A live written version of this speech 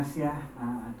Gracias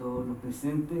a todos los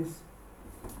presentes.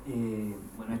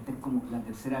 Bueno, esta es como la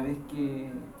tercera vez que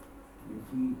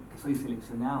soy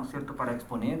seleccionado, ¿cierto?, para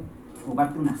exponer, como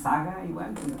parte de una saga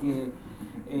igual, porque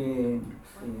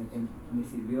me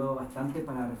sirvió bastante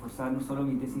para reforzar no solo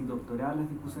mi tesis doctoral, las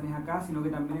discusiones acá, sino que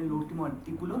también en los últimos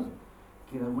artículos,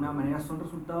 que de alguna manera son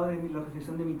resultado de la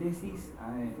reflexión de mi tesis,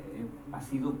 ha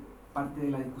sido parte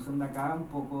de la discusión de acá, un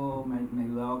poco me ha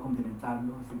ayudado a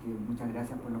complementarlo, así que muchas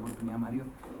gracias por la oportunidad, Mario,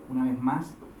 una vez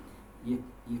más, y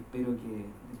espero que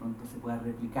de pronto se pueda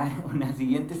replicar una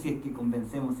siguiente si es que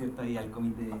convencemos, ¿cierto?, ahí al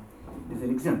comité de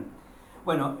selección.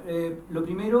 Bueno, lo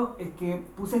primero es que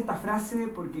puse esta frase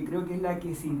porque creo que es la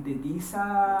que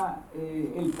sintetiza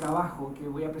el trabajo que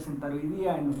voy a presentar hoy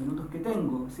día en los minutos que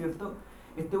tengo, ¿cierto?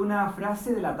 Esta es una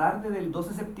frase de la tarde del 12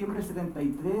 de septiembre del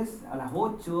 73 a las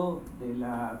 8 de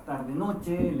la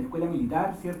tarde-noche en la escuela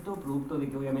militar, ¿cierto? Producto de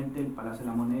que obviamente el Palacio de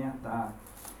la Moneda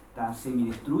está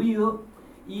semidestruido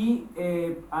y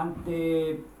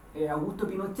ante Augusto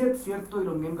Pinochet, ¿cierto? Y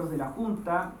los miembros de la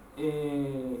Junta,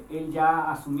 él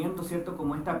ya asumiendo, ¿cierto?,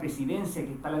 como esta presidencia,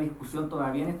 que está la discusión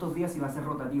todavía en estos días si va a ser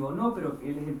rotativo o no, pero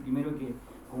él es el primero que,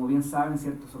 como bien saben,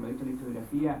 ¿cierto?, sobre esto la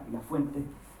historiografía y las fuentes,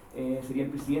 sería el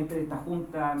presidente de esta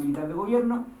Junta Militar de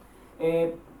Gobierno.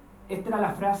 Esta era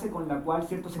la frase con la cual,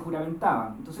 ¿cierto?, se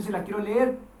juramentaba. Entonces se la quiero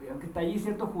leer, aunque está allí,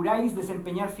 ¿cierto? Juráis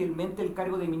desempeñar fielmente el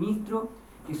cargo de ministro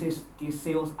que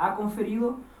se os ha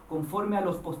conferido conforme a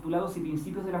los postulados y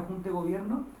principios de la Junta de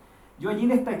Gobierno. Yo allí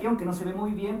destaqué, aunque no se ve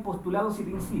muy bien, postulados y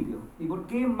principios. ¿Y por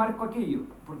qué marco aquello?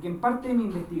 Porque en parte de mi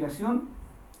investigación,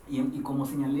 y como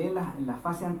señalé en las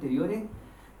fases anteriores,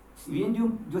 si bien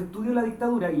yo estudio la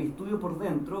dictadura y la estudio por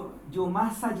dentro, yo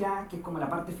más allá, que es como la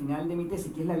parte final de mi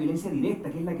tesis, que es la violencia directa,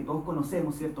 que es la que todos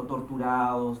conocemos, ¿cierto?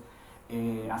 Torturados,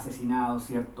 asesinados,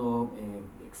 ¿cierto?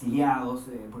 Exiliados,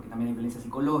 porque también hay violencia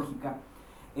psicológica.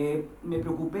 Me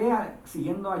preocupé,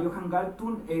 siguiendo a Johan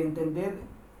Galtung, entender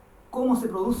cómo se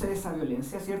produce esa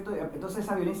violencia, ¿cierto? Entonces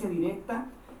esa violencia directa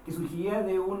que surgía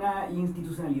de una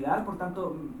institucionalidad, por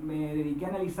tanto me dediqué a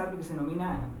analizar lo que se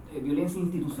denomina violencia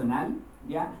institucional,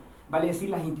 ¿ya? Vale decir,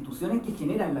 las instituciones que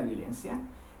generan la violencia.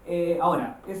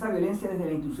 Ahora, esa violencia desde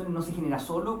las instituciones no se genera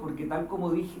solo, porque tal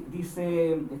como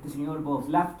dice este señor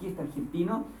Boslavsky, este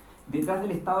argentino, detrás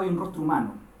del Estado hay un rostro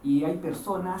humano, y hay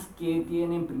personas que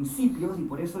tienen principios, y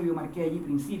por eso yo marqué allí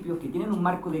principios, que tienen un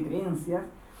marco de creencias.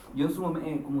 Yo,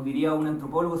 como diría un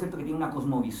antropólogo, ¿cierto?, que tiene una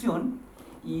cosmovisión,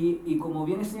 y como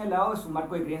bien he señalado, es un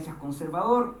marco de creencias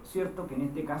conservador, ¿cierto?, que en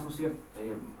este caso, ¿cierto?,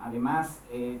 además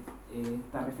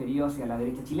está referido hacia la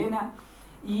derecha chilena,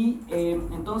 y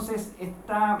entonces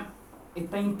estas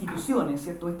instituciones,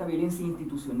 ¿cierto?, esta violencia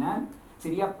institucional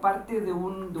sería parte de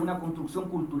una construcción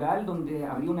cultural donde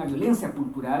habría una violencia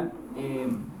cultural,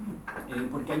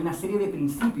 porque hay una serie de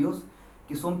principios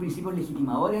que son principios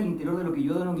legitimadores al interior de lo que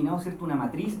yo he denominado, ¿cierto?, una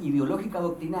matriz ideológica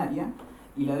doctrinaria,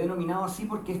 y la he denominado así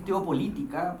porque es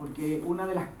teopolítica, porque una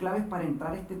de las claves para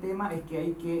entrar a este tema es que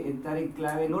hay que entrar en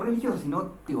clave no religiosa, sino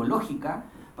teológica,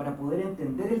 para poder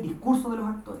entender el discurso de los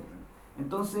actores.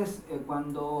 Entonces,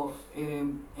 cuando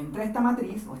entré a esta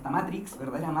matriz, o esta matrix,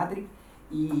 verdadera matrix,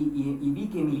 y vi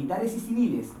que militares y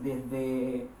civiles,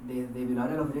 desde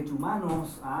violadores de los derechos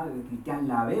humanos, de Cristian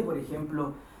Lavé, por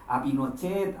ejemplo, a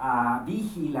Pinochet, a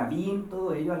Vigi, Lavín,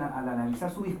 todo ello, al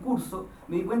analizar su discurso,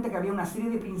 me di cuenta que había una serie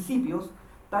de principios,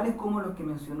 tales como los que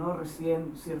mencionó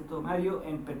recién, ¿cierto, Mario?,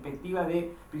 en perspectiva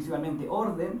de principalmente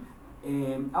orden,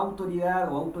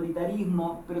 autoridad o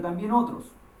autoritarismo, pero también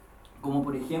otros, como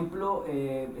por ejemplo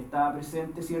estaba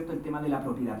presente, ¿cierto?, el tema de la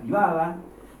propiedad privada,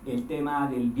 el tema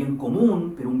del bien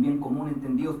común, pero un bien común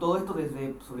entendido, todo esto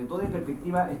sobre todo desde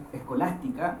perspectiva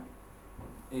escolástica.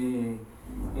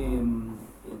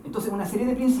 Entonces, una serie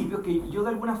de principios que yo de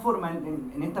alguna forma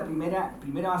en esta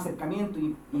primera acercamiento,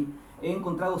 y he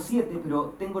encontrado 7,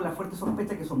 pero tengo la fuerte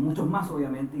sospecha que son muchos más,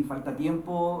 obviamente, y falta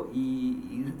tiempo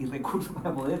y recursos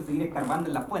para poder seguir escarbando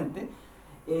en la fuente,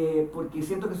 porque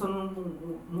siento que son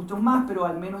muchos más, pero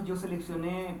al menos yo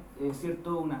seleccioné,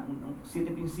 ¿cierto?,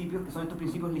 7 principios, que son estos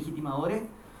principios legitimadores,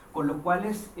 con los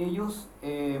cuales ellos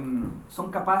son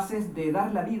capaces de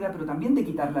dar la vida, pero también de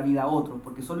quitar la vida a otros,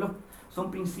 porque son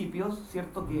principios,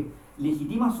 ¿cierto?, que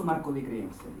legitiman su marco de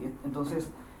creencia. Entonces,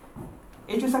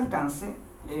 hecho ese alcance,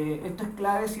 esto es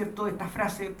clave, ¿cierto?, esta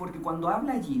frase, porque cuando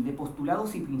habla allí de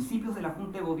postulados y principios de la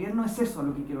Junta de Gobierno, es eso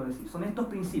lo que quiero decir, son estos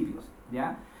principios,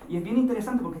 ¿ya? Y es bien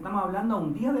interesante porque estamos hablando a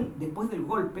un día después del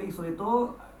golpe, y sobre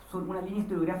todo sobre una línea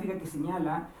historiográfica que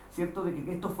señala, ¿cierto?, de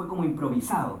que esto fue como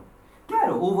improvisado.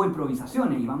 Claro, hubo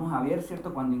improvisaciones, y vamos a ver,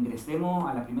 ¿cierto?, cuando ingresemos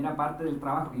a la primera parte del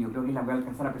trabajo, que yo creo que la voy a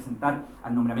alcanzar a presentar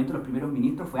al nombramiento de los primeros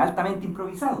ministros, fue altamente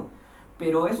improvisado.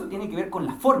 pero eso tiene que ver con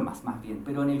las formas más bien,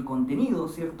 pero en el contenido,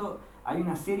 ¿cierto? Hay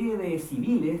una serie de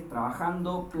civiles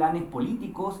trabajando planes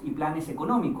políticos y planes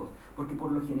económicos, porque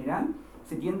por lo general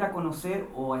se tiende a conocer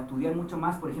o a estudiar mucho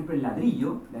más, por ejemplo, el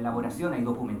ladrillo, la elaboración, hay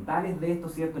documentales de esto,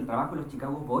 ¿cierto? El trabajo de los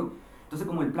Chicago Boys. Entonces,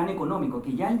 como el plan económico,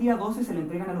 que ya el día 12 se le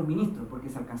entregan a los ministros, porque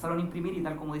se alcanzaron a imprimir y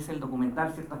tal como dice el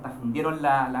documental, ¿cierto? Hasta fundieron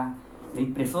la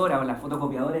impresora o la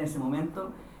fotocopiadora en ese momento,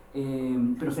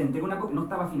 pero se entrega una copia, no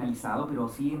estaba finalizado, pero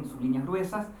sí en sus líneas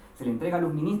gruesas, se le entrega a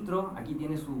los ministros, aquí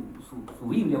tiene su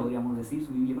Biblia, podríamos decir,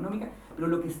 su Biblia económica, pero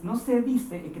lo que no se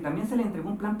dice es que también se le entregó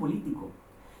un plan político,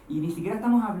 y ni siquiera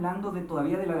estamos hablando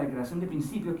todavía de la declaración de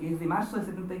principios, que es de marzo del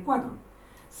 74,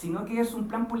 sino que es un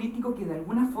plan político que de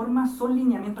alguna forma son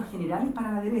lineamientos generales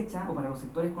para la derecha o para los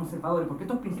sectores conservadores, porque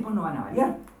estos principios no van a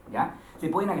variar, ¿ya? Se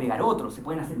pueden agregar otros, se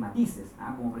pueden hacer matices,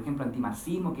 ¿ah? Como por ejemplo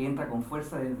antimarxismo, que entra con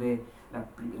fuerza desde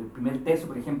el primer tercio,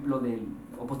 por ejemplo,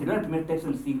 o posterior al primer tercio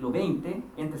del siglo XX,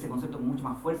 entra ese concepto con mucho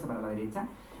más fuerza para la derecha.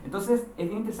 Entonces es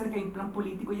bien interesante que hay un plan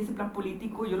político, y ese plan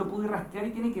político yo lo pude rastrear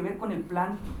y tiene que ver con el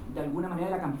plan, de alguna manera,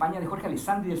 de la campaña de Jorge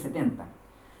Olguín del 70.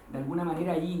 De alguna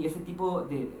manera ahí ese tipo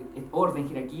de orden,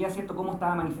 jerarquía, ¿cierto? Cómo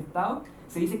estaba manifestado.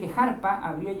 Se dice que Jarpa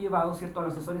habría llevado, ¿cierto?, a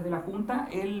los asesores de la Junta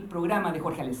el programa de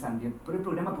Jorge Olguín, pero el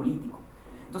programa político.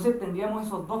 Entonces tendríamos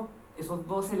esos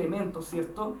dos elementos,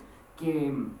 ¿cierto?,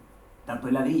 que tanto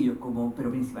el ladrillo como, pero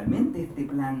principalmente este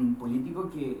plan político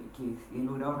que he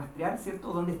logrado rastrear,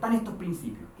 ¿cierto?, donde están estos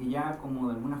principios, que ya como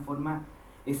de alguna forma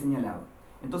he señalado.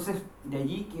 Entonces, de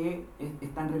allí que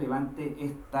es tan relevante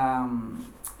esta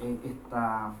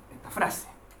frase.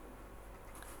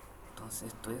 Entonces,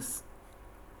 esto es...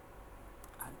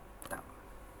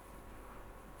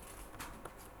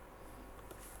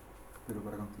 Pero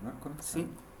para continuar con esto. Sí,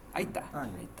 ahí está.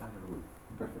 Ahí está.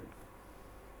 Perfecto.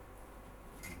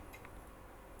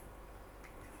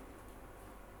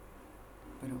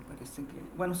 Pero parece que...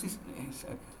 Bueno, sí,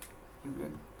 yo creo...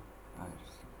 A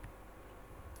ver...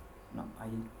 No,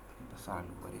 ahí pasa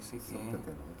algo, parece que... Sí.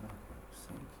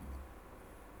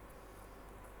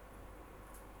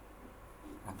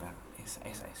 Ah, claro,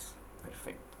 esa es.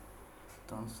 Perfecto.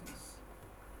 Entonces...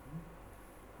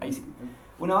 Ahí sí.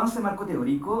 Un avance marco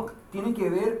teórico tiene que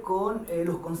ver con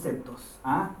los conceptos.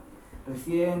 ¿Ah?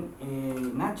 Recién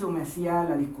Nacho me hacía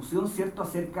la discusión, ¿cierto?,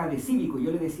 acerca de cívico.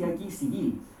 Yo le decía aquí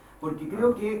civil, porque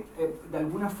creo que de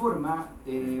alguna forma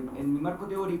en mi marco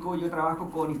teórico yo trabajo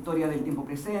con historia del tiempo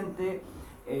presente,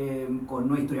 con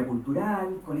nueva historia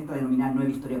cultural, con esta denominada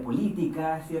nueva historia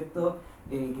política, ¿cierto?,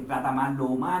 que trata más lo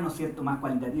humano, ¿cierto?, más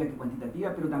cualitativa que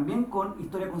cuantitativa, pero también con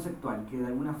historia conceptual, que de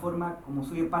alguna forma, como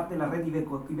soy parte de la red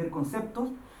Iberconceptos,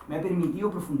 me ha permitido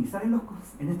profundizar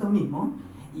en estos mismos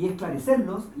y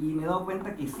esclarecerlos, y me he dado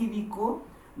cuenta que cívico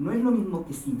no es lo mismo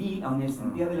que civil, aun en el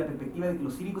sentido de la perspectiva de que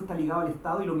lo cívico está ligado al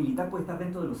Estado y lo militar puede estar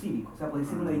dentro de lo cívico, o sea, puede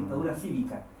ser una dictadura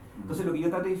cívica. Entonces lo que yo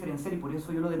trato de diferenciar, y por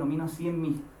eso yo lo denomino así en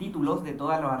mis títulos de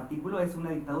todos los artículos, es una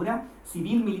dictadura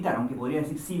civil-militar, aunque podría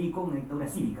decir cívico, una dictadura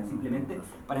cívica, simplemente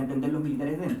para entender los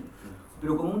militares dentro.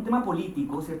 Pero como un tema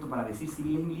político, ¿cierto?, para decir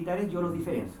civiles y militares, yo los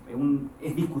diferencio.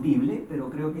 Es discutible, pero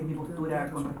creo que es mi postura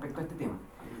con respecto a este tema.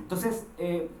 Entonces,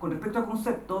 con respecto a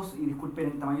conceptos, y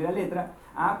disculpen el tamaño de la letra,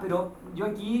 pero yo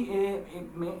aquí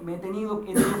he tenido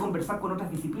que conversar con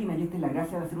otras disciplinas, y esta es la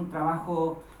gracia de hacer un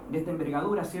trabajo de esta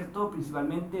envergadura, ¿cierto?,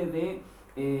 principalmente de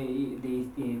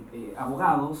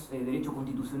abogados, derecho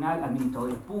constitucional,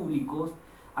 administradores públicos,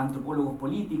 antropólogos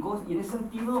políticos, y en ese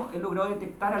sentido he logrado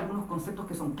detectar algunos conceptos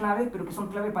que son clave, pero que son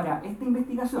clave para esta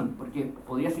investigación, porque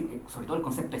podría decir que sobre todo el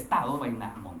concepto Estado, hay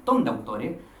un montón de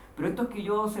autores, pero estos que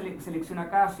yo selecciono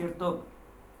acá, ¿cierto?,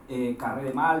 Carré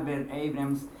de Malver,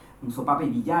 Abrams, Sopape y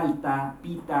Villalta,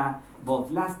 Pita,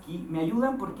 Bodlaski, me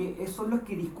ayudan porque son los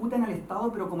que discuten al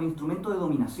Estado, pero como instrumento de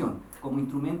dominación, como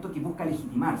instrumento que busca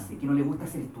legitimarse, que no le gusta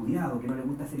ser estudiado, que no le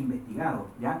gusta ser investigado,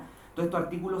 ¿ya? Todos estos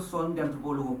artículos son de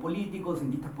antropólogos políticos,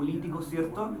 cientistas políticos,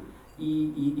 ¿cierto?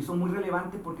 Y son muy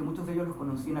relevantes porque muchos de ellos los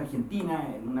conocí en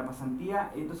Argentina, en una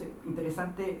pasantía. Entonces,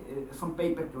 interesante, son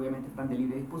papers que obviamente están de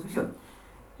libre disposición.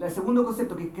 El segundo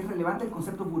concepto que es relevante es el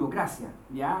concepto burocracia,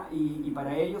 ¿ya? Y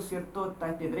para ello, ¿cierto?,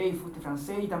 está este Dreyfus, este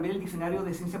francés, y también el diccionario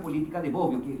de ciencia política de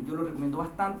Bobbio, que yo lo recomiendo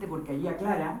bastante porque allí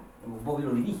aclara, Bobbio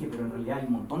lo dirige, pero en realidad hay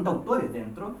un montón de autores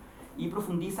dentro, y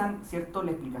profundizan, ¿cierto?,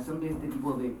 la explicación de este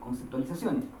tipo de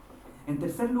conceptualizaciones. En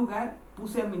tercer lugar,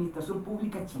 puse administración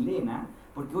pública chilena,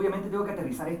 porque obviamente tengo que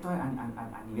aterrizar esto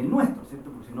a nivel nuestro, ¿cierto?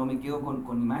 Porque si no me quedo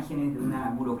con imágenes de una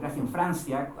burocracia en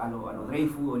Francia, a lo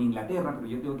Dreyfus, o en Inglaterra, pero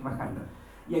yo tengo que bajarla.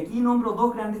 Y aquí nombro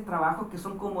dos grandes trabajos que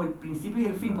son como el principio y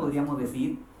el fin, podríamos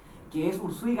decir, que es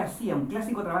Ursúa y García, un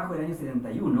clásico trabajo del año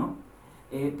 71,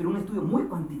 pero un estudio muy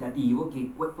cuantitativo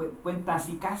que cuenta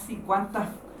así casi cuántas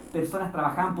personas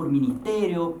trabajaban por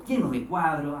ministerio, llenos de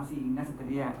cuadros, así, Ignacio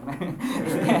tenía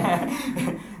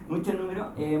muchos números,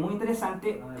 muy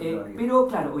interesante, pero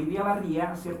claro, hoy día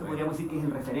Barría, ¿cierto? Podríamos decir que es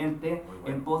el referente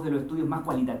en pos de los estudios más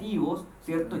cualitativos,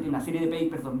 ¿cierto? Tiene una serie de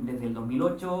papers desde el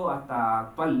 2008 hasta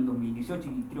actual 2018,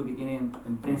 y creo que tiene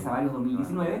en prensa varios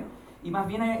 2019, y más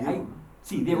bien hay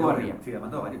sí, Diego Barría. Sí, ha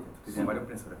mandado varios, tiene varios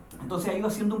prensa. Entonces ha ido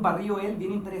haciendo un barrido él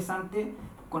bien interesante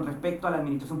con respecto a la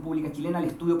administración pública chilena, al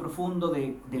estudio profundo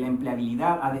de la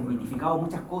empleabilidad, ha desmitificado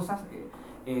muchas cosas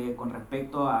con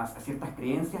respecto a ciertas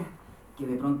creencias que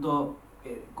de pronto,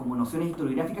 como nociones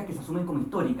historiográficas que se asumen como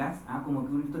históricas, como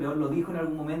que un historiador lo dijo en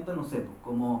algún momento, no sé, pues,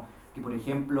 como que por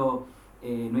ejemplo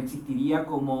no existiría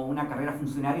como una carrera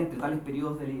funcionaria entre tales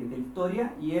periodos de la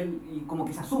historia, y como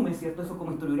que se asume, ¿cierto?, eso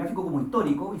como historiográfico, como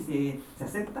histórico, y se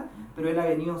acepta, pero él ha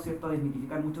venido, ¿cierto?, a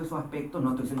desmitificar muchos de esos aspectos, no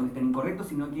estoy diciendo que estén incorrectos,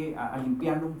 sino que a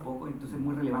limpiarlo un poco, entonces es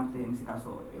muy relevante en ese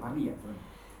caso Barría.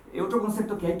 Otro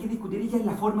concepto que hay que discutir ya es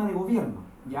la forma de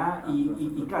gobierno, ¿ya?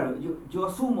 Y claro, yo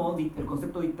asumo el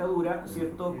concepto de dictadura,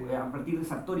 ¿cierto?, a partir de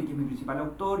Sartori, que es mi principal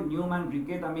autor, Newman,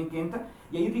 Riquet también que entra,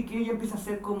 y ahí Riquet ya empieza a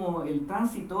hacer como el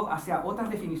tránsito hacia otras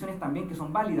definiciones también que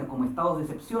son válidas, como estados de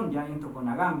excepción, ya entro con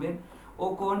Agamben,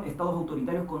 o con estados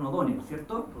autoritarios con O'Donnell,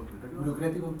 ¿cierto?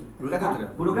 Burocrático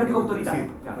autoritario. Sí,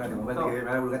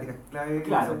 la burocrática es clave.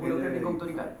 Claro, burocrático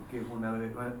autoritario. Que es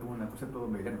un concepto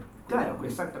mexicano. Claro,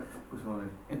 exacto.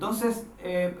 Entonces,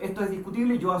 esto es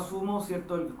discutible, yo asumo,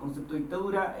 ¿cierto?, el concepto de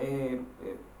dictadura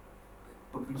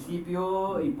por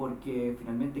principio y porque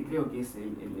finalmente creo que es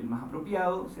el más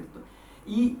apropiado, ¿cierto?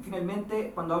 Y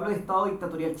finalmente, cuando hablo de Estado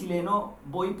dictatorial chileno,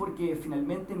 voy porque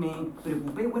finalmente me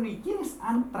preocupé, bueno, ¿y quiénes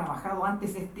han trabajado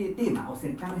antes este tema o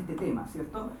cercano a este tema,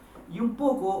 ¿cierto? Y un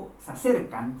poco se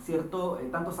acercan, ¿cierto?,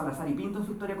 tanto Salazar y Pinto en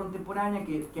su historia contemporánea,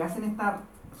 que hacen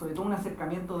sobre todo un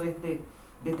acercamiento de este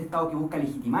Estado que busca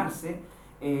legitimarse,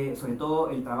 sobre todo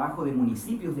el trabajo de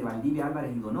municipios de Valdivia,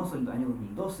 Álvarez y Donoso en el año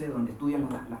 2012, donde estudian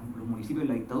los municipios de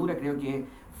la dictadura. Creo que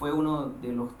fue uno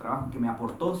de los trabajos que me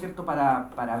aportó, ¿cierto?,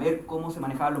 para ver cómo se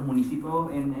manejaban los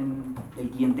municipios en el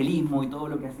clientelismo y todo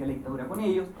lo que hacía la dictadura con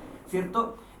ellos,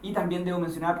 ¿cierto? Y también debo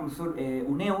mencionar al profesor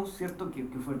Uneus, ¿cierto?, que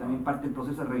fue también parte del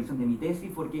proceso de revisión de mi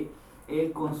tesis, porque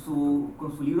él con su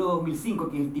libro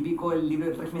 2005, que es el típico el libro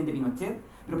del régimen de Pinochet,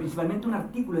 pero principalmente un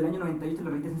artículo del año 98 de la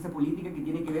revista Ciencia Política que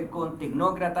tiene que ver con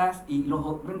tecnócratas y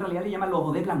en realidad le llaman los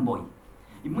Odeplan Boy.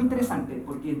 Y muy interesante,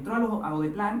 porque entró a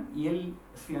Odeplan y él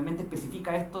finalmente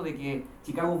especifica esto de que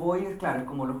Chicago Boys, claro, es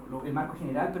como el marco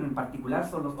general, pero en particular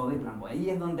son los Odeplan Boy. Ahí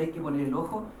es donde hay que poner el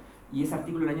ojo, y ese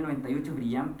artículo del año 98 es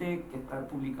brillante, que está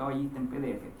publicado ahí en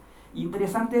PDF.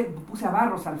 Interesante, puse a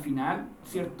Barros al final,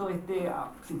 ¿cierto?,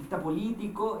 cientista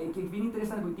político, que es bien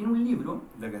interesante porque tiene un libro.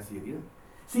 ¿La Cancillería?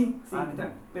 Sí,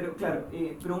 pero claro,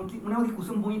 pero una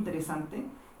discusión muy interesante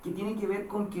que tiene que ver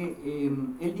con que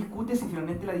él discute si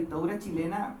finalmente la dictadura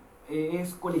chilena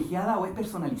es colegiada o es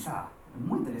personalizada. Es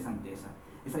muy interesante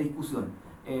esa discusión,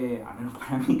 al menos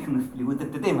para mí que me gusta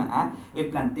este tema. Él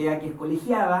plantea que es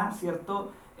colegiada,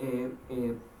 ¿cierto?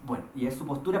 Bueno, y es su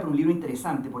postura, pero un libro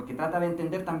interesante porque trata de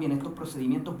entender también estos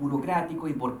procedimientos burocráticos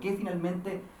y por qué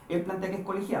finalmente él plantea que es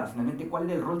colegiada, finalmente cuál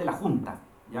es el rol de la Junta,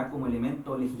 ya como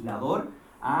elemento legislador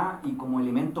y como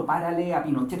elemento paralelo a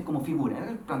Pinochet como figura.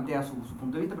 Él plantea su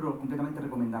punto de vista, pero completamente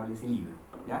recomendable ese libro,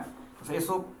 ¿ya? Entonces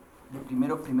eso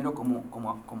primero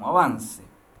como avance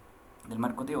del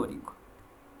marco teórico.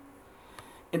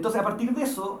 Entonces a partir de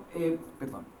eso,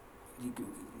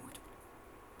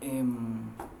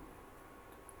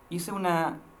 hice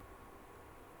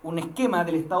un esquema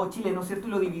del Estado chileno, ¿cierto?, y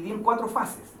lo dividí en 4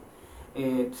 fases.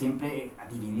 Siempre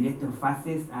dividir esto en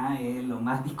fases es lo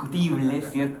más discutible,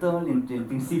 ¿cierto?, entre el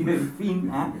principio y el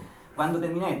fin, cuando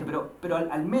termina esto, pero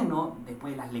al menos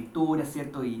después de las lecturas,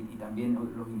 ¿cierto?, y también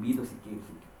los invito, si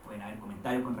pueden haber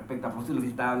comentarios con respecto a lo que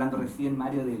estaba hablando recién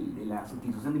Mario de la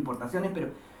sustitución de importaciones, pero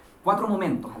 4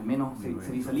 momentos al menos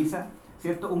se visualiza,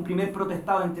 ¿cierto? Un primer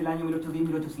protestado entre el año 1810 y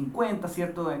 1850,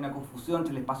 ¿cierto? Hay una confusión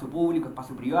entre el espacio público y el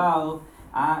espacio privado.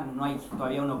 No hay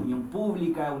todavía una opinión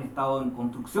pública, un Estado en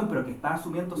construcción, pero que está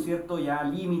asumiendo, ¿cierto?, ya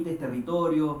límites,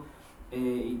 territorios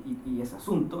y ese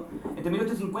asunto. Entre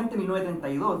 1850 y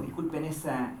 1932, disculpen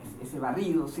ese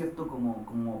barrido, ¿cierto?,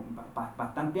 como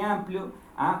bastante amplio,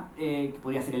 que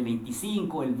podría ser el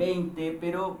 25, el 20,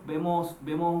 pero vemos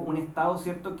un Estado,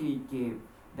 ¿cierto?, que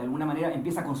de alguna manera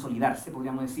empieza a consolidarse,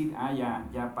 podríamos decir,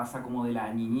 ya pasa como de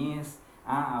la niñez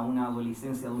a una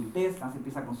adolescencia, adultez, se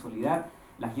empieza a consolidar,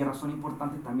 las guerras son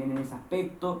importantes también en ese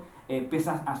aspecto.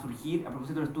 Empieza a surgir, a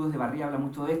propósito de los estudios de Barría habla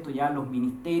mucho de esto, ya los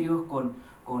ministerios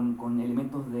con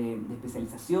elementos de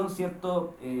especialización,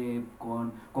 ¿cierto?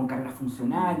 Con carreras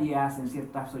funcionarias, en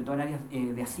ciertas, sobre todo en áreas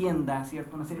de Hacienda,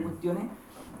 ¿cierto? Una serie de cuestiones.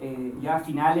 Ya a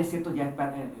finales, ¿cierto? Ya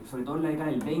sobre todo en la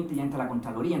década del 20 ya entra la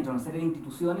Contraloría, entra una serie de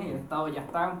instituciones, el Estado ya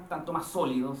está un tanto más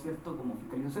sólido, ¿cierto? Como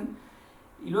fiscalización.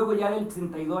 Y luego ya del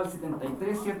 62 al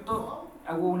 73, ¿cierto?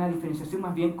 Hago una diferenciación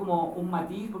más bien como un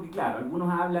matiz, porque claro,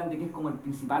 algunos hablan de que es como el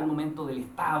principal momento del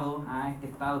Estado, este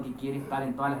Estado que quiere estar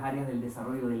en todas las áreas del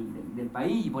desarrollo del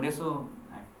país, y por eso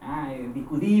es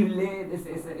discutible,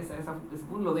 ese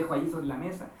punto lo dejo ahí sobre la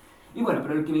mesa. Y bueno,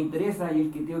 pero el que me interesa y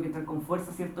el que tengo que estar con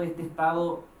fuerza, ¿cierto? Es este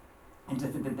Estado entre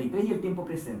el 73 y el tiempo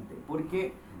presente,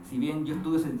 porque si bien yo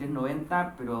estudio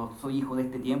 73-90, pero soy hijo de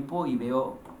este tiempo y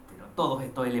veo todos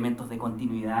estos elementos de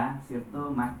continuidad,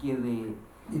 ¿cierto? Más que de...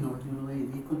 ¿Y no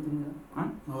ves discontinuidad? ¿Ah?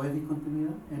 ¿No ves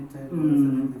discontinuidad entre el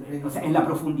 73 y o sea, en la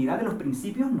profundidad de los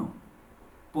principios no.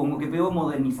 Como que veo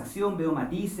modernización, veo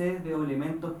matices, veo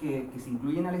elementos que se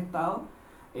incluyen al Estado,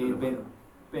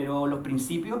 pero los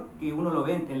principios que uno lo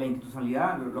ve en la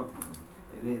institucionalidad,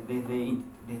 desde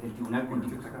el Tribunal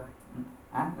Constitucional.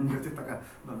 ¿Ah? Está acá,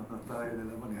 no está en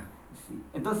la moneda. Sí.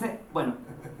 Entonces, bueno,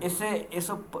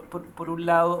 eso por un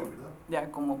lado,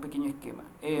 ya como pequeño esquema.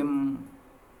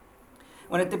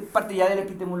 Bueno, esta parte ya de la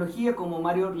epistemología, como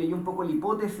Mario leyó un poco la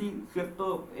hipótesis,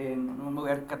 ¿cierto? No me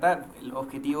voy a rescatar, el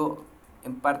objetivo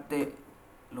en parte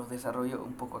los desarrollo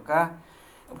un poco acá.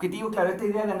 Objetivo, claro, esta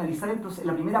idea de analizar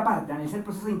la primera parte, analizar el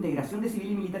proceso de integración de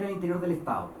civil y militar en el interior del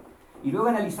Estado. Y luego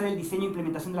analizar el diseño e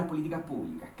implementación de las políticas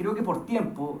públicas. Creo que por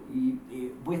tiempo, y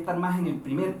voy a estar más en el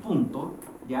primer punto,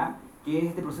 ¿ya? Que es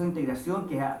este proceso de integración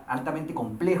que es altamente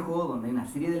complejo, donde hay una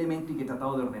serie de elementos y que he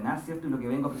tratado de ordenar, ¿cierto? Y lo que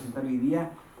vengo a presentar hoy día,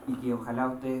 y que ojalá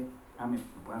ustedes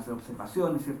puedan hacer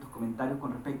observaciones, ciertos comentarios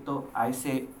con respecto a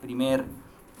ese primer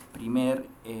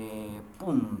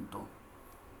punto.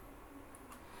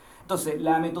 Entonces,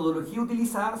 la metodología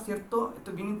utilizada, ¿cierto?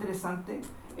 Esto es bien interesante.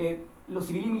 Los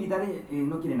civiles y militares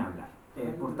no quieren hablar.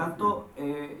 Por tanto,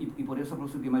 y por eso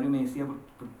que Mario me decía, ¿por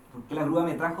qué la grúa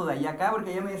me trajo de allá acá?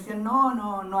 Porque allá me decían,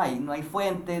 no hay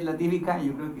fuentes, la típica,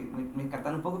 yo creo que me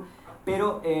descartaron un poco,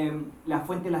 pero las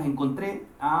fuentes las encontré,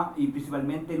 y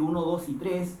principalmente el 1, 2 y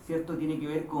 3, ¿cierto? Tiene que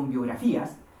ver con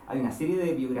biografías. Hay una serie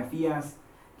de biografías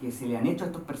que se le han hecho a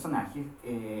estos personajes,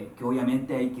 que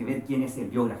obviamente hay que ver quién es el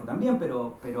biógrafo también,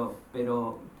 pero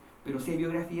sí hay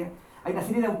biografías. Hay una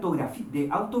serie de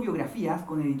autobiografías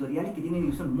con editoriales que tienen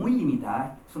edición muy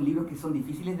limitada. Son libros que son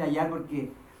difíciles de hallar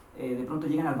porque de pronto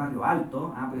llegan al barrio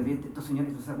alto. Pero estos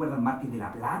señores, ¿no se acuerdan? Mártir de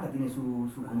la Plata tiene como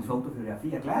su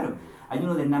autobiografía, claro. Hay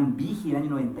uno de Hernán Vigi, el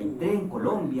año 93 en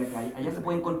Colombia, que allá se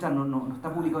puede encontrar, no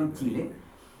está publicado en Chile.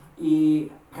 Y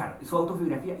claro, su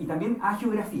autobiografía, y también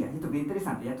agiografías, esto que es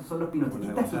interesante, ya estos son los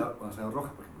pinochetistas. Gonzalo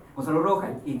Rojas, por ejemplo. Gonzalo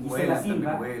Rojas y Gisela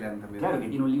Silva, claro, que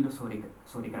tiene un libro sobre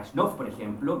Krasnov, por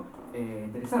ejemplo,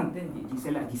 interesante,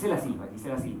 Gisela Silva.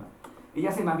 Ella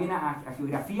hace más bien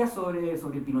agiografías sobre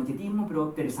el pinochetismo, pero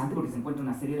interesante porque se encuentra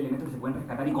una serie de elementos que se pueden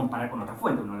rescatar y comparar con otras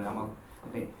fuentes.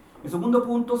 El segundo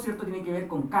punto, ¿cierto?, tiene que ver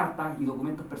con cartas y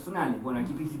documentos personales. Bueno,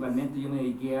 aquí principalmente yo me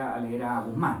dediqué a leer a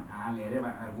Guzmán,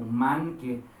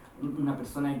 que una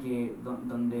persona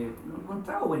donde no he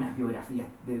encontrado buenas biografías,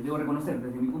 debo reconocer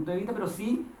desde mi punto de vista, pero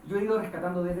sí yo he ido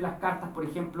rescatando desde las cartas, por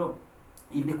ejemplo,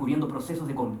 ir descubriendo procesos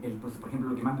por ejemplo,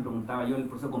 lo que más me preguntaba yo, el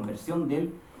proceso de conversión de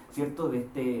él, ¿cierto? De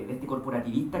este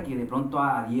corporativista que de pronto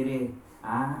adhiere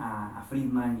a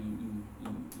Friedman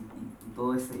y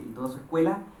toda su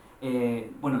escuela.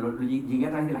 Bueno, lo llegué a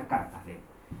través de las cartas de él.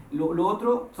 Lo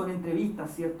otro son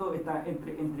entrevistas, ¿cierto?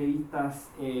 Entrevistas,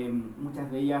 muchas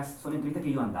de ellas son entrevistas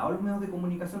que yo han dado a los medios de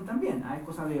comunicación también. Es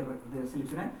cosa de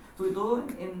seleccionar, sobre todo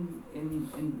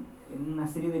en una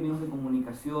serie de medios de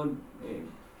comunicación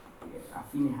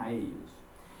afines a ellos.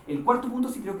 El cuarto punto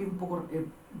sí creo que es un poco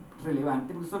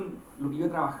relevante, porque son lo que yo he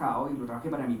trabajado, y lo trabajé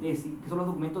para mi tesis, que son los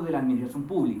documentos de la administración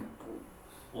pública.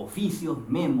 Oficios,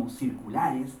 memos,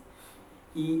 circulares.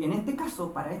 Y en este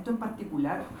caso, para esto en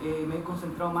particular, me he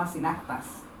concentrado más en actas,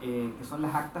 que son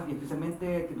las actas, y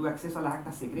especialmente que tuve acceso a las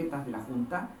actas secretas de la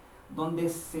Junta, donde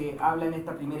se habla en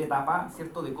esta primera etapa,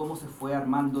 ¿cierto?, de cómo se fue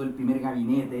armando el primer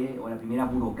gabinete o la primera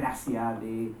burocracia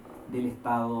del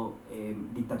Estado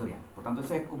dictatorial. Por tanto,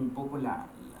 esa es como un poco la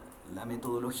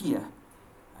metodología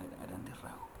a grandes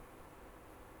rasgos.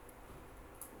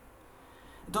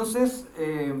 Entonces,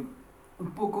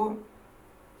 un poco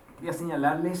quería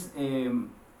señalarles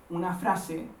una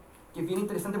frase que es bien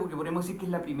interesante porque podemos decir que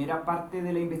es la primera parte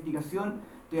de la investigación,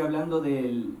 estoy hablando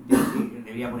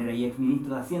debería poner ahí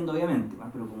exministro de Hacienda, obviamente,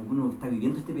 pero como uno está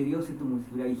viviendo este periodo, ¿cierto? Como si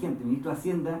estuviera vigente, ministro de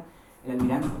Hacienda, el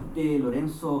almirante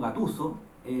Lorenzo Gattuso,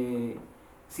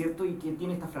 ¿cierto? Y que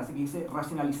tiene esta frase que dice: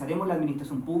 racionalizaremos la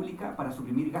administración pública para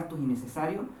suprimir gastos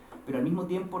innecesarios, pero al mismo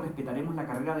tiempo respetaremos la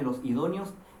carrera de los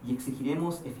idóneos y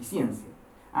exigiremos eficiencia.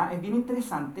 Es bien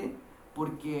interesante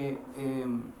porque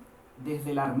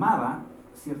desde la Armada,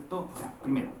 ¿cierto? O sea,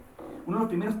 primero, uno de los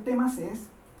primeros temas es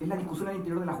la discusión al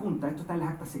interior de la Junta, esto está en las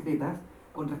actas secretas,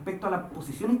 con respecto a las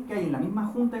posiciones que hay en la misma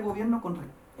Junta de Gobierno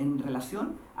en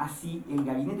relación a si el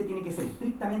gabinete tiene que ser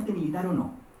estrictamente militar o no.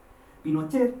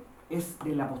 Pinochet es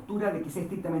de la postura de que sea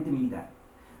estrictamente militar,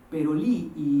 pero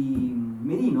Lee y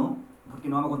Merino, porque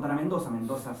no vamos a contar a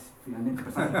Mendoza finalmente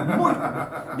es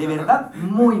de verdad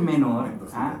muy menor,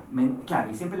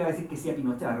 claro, y siempre le va a decir que sí a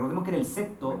Pinochet. Recordemos que era el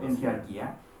sexto en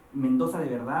jerarquía, Mendoza de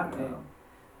verdad.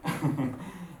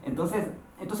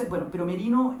 Entonces, bueno, pero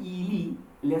Merino y Lee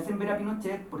le hacen ver a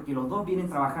Pinochet, porque los dos vienen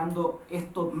trabajando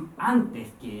esto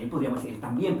antes que él, podríamos decir,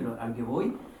 también, pero al que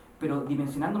voy, pero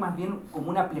dimensionando más bien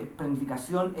como una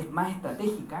planificación más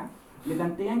estratégica, le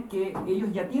plantean que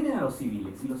ellos ya tienen a los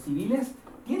civiles, y los civiles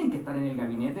tienen que estar en el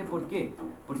gabinete. ¿Por qué?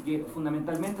 Porque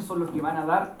fundamentalmente son los que van a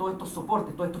dar todos estos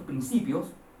soportes, todos estos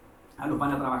principios, los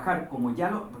van a trabajar como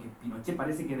porque Pinochet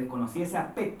parece que desconocía ese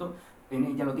aspecto,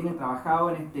 ya lo tienen trabajado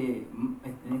en este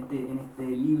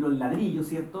libro El Ladrillo,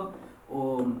 ¿cierto?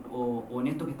 O en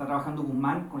esto que está trabajando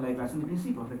Guzmán con la declaración de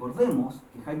principios. Recordemos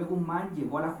que Jaime Guzmán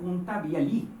llegó a la Junta vía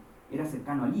Lee, era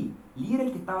cercano a Lee. Lee era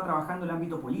el que estaba trabajando el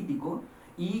ámbito político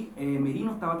y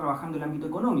Merino estaba trabajando el ámbito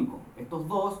económico. Estos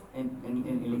dos, en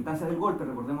la instancia del golpe,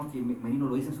 recordemos que Merino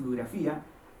lo dice en su biografía,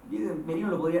 Merino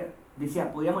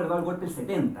decía, podríamos haber dado el golpe el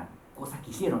 70, cosas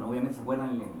que hicieron, obviamente se acuerdan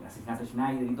el asesinato de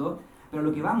Schneider y todo, pero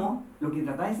lo que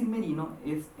trataba de decir Merino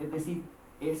es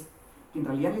que en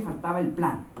realidad le faltaba el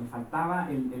plan, le faltaba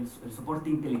el soporte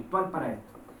intelectual para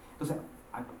esto. Entonces,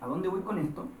 ¿a dónde voy con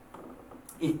esto?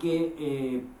 Es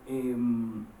que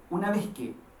una vez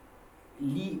que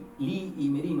Lee y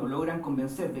Merino logran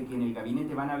convencer de que en el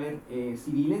gabinete van a haber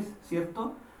civiles,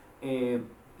 ¿cierto?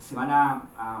 Va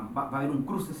a haber un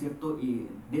cruce, ¿cierto? Y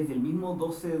desde el mismo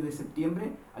 12 de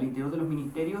septiembre al interior de los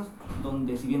ministerios,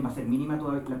 donde si bien va a ser mínima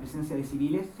toda la presencia de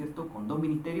civiles, ¿cierto? Con 2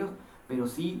 ministerios, pero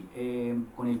sí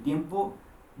con el tiempo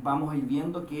vamos a ir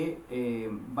viendo que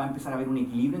va a empezar a haber un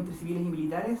equilibrio entre civiles y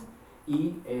militares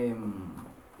y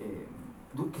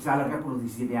que se va a alargar por los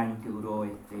 17 años que duró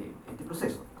este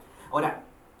proceso. Ahora,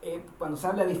 cuando se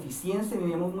habla de eficiencia, me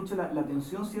llamó mucho la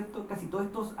atención, ¿cierto? Casi todos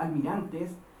estos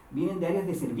almirantes vienen de áreas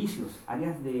de servicios,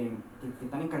 áreas que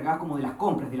están encargadas como de las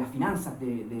compras, de las finanzas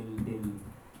de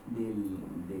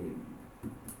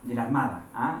la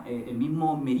Armada. El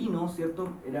mismo Merino, ¿cierto?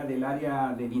 Era del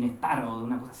área de bienestar o de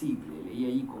una cosa así, leí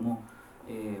ahí como...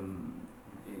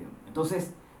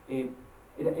 entonces,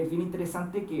 es bien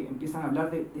interesante que empiezan a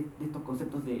hablar de estos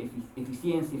conceptos de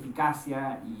eficiencia,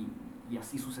 eficacia y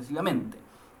así sucesivamente.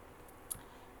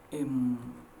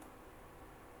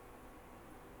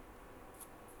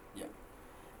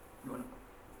 Bueno,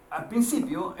 al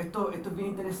principio, esto es bien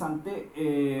interesante,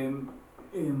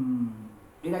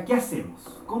 era ¿qué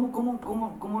hacemos?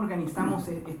 ¿Cómo organizamos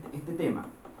este tema?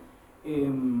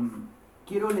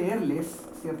 Quiero leerles,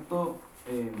 ¿cierto?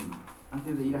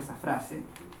 Antes de ir a esa frase,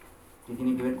 que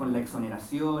tiene que ver con la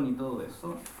exoneración y todo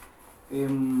eso.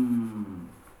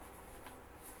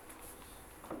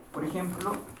 Por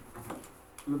ejemplo,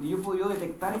 lo que yo he podido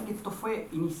detectar es que esto fue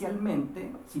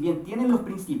inicialmente, si bien tienen los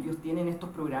principios, tienen estos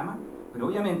programas, pero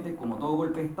obviamente, como todo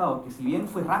golpe de Estado, que si bien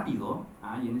fue rápido,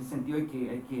 y en ese sentido hay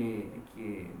que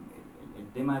el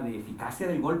tema de eficacia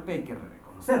del golpe hay que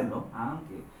reconocerlo,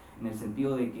 que en el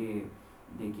sentido de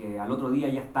que al otro día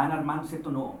ya están armando,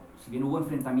 ¿cierto? No, si bien hubo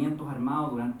enfrentamientos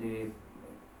armados durante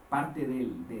parte de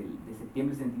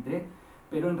septiembre del 73,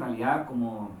 pero en realidad,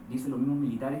 como dicen los mismos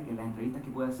militares, que en las entrevistas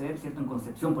que puede hacer, ¿cierto? En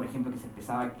Concepción, por ejemplo, que se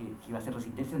pensaba que iba a ser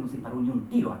resistencia, no se disparó ni un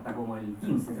tiro, hasta como el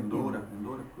 15. En 2 horas.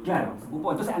 Claro, se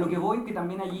ocupó. Entonces, a lo que voy, que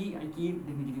también allí hay que ir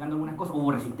desmitificando algunas cosas. Hubo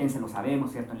resistencia, lo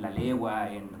sabemos, ¿cierto? En La Legua,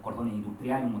 en cordones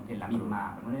industriales, en la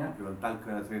misma manera. Pero en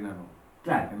Talca, la Serena, no.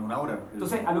 Claro. En 1 hora.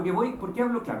 Entonces, a lo que voy, ¿por qué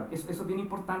hablo? Claro, eso es bien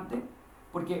importante,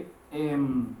 porque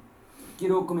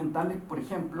quiero comentarles, por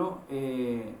ejemplo,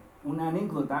 una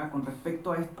anécdota con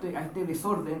respecto a este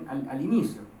desorden al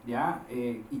inicio, ¿ya?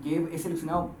 Y que he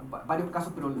seleccionado varios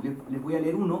casos, pero les voy a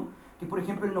leer uno, que es, por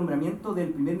ejemplo, el nombramiento del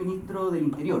primer ministro del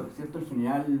Interior, ¿cierto? El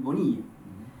general Bonilla.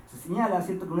 Se señala,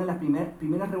 ¿cierto?, que en una de las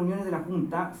primeras reuniones de la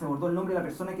Junta se abordó el nombre de la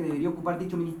persona que debería ocupar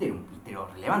dicho ministerio, un ministerio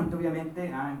relevante, obviamente,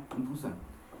 en función.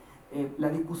 La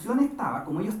discusión estaba,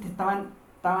 como ellos estaban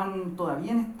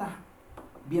todavía en estas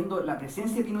viendo la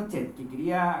presencia de Pinochet, que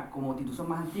quería como institución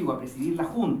más antigua presidir la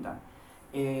Junta,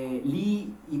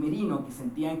 Lee y Merino, que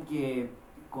sentían que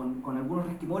con algunos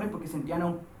resquemores, porque sentían a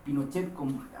un Pinochet,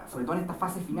 sobre todo en esta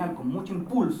fase final, con mucho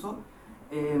impulso,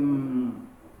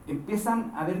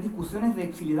 empiezan a haber discusiones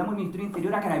de si le damos el Ministerio del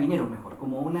Interior a Carabineros mejor,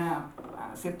 como una,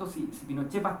 ¿cierto? Si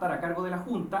Pinochet va a estar a cargo de la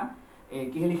Junta, que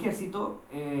es el ejército,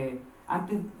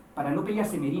 antes, para no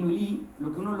pelearse Merino y Lee,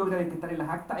 lo que uno logra detectar en las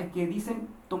actas es que dicen,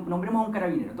 nombremos a un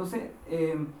carabinero. Entonces,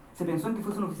 se pensó en que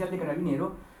fuese un oficial de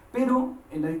carabinero, pero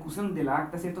en la discusión de la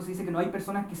acta, ¿cierto? Se dice que no hay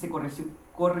personas que se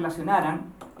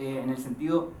correlacionaran en el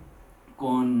sentido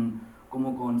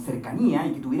como con cercanía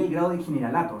y que tuviera el grado de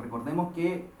generalato. Recordemos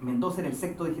que Mendoza era el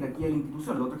sexto de jerarquía de la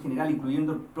institución, el otro general,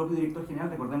 incluyendo el propio director general,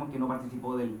 recordemos que no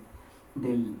participó del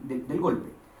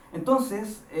golpe.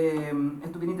 Entonces, esto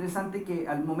es bien interesante, que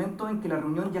al momento en que la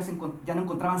reunión ya no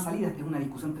encontraban salidas, que es una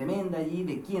discusión tremenda allí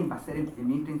de quién va a ser el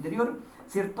ministro de Interior,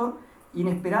 ¿cierto?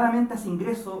 Inesperadamente hace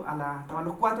ingreso estaban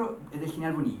los cuatro, del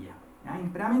general Bonilla. ¿Ya?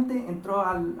 Inesperadamente entró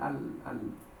a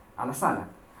la sala.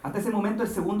 Hasta ese momento el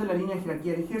segundo en la línea de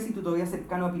jerarquía del ejército, todavía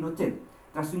cercano a Pinochet.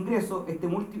 Tras su ingreso, este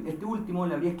último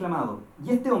le habría exclamado: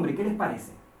 ¿y este hombre qué les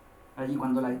parece? Allí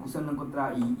cuando la discusión no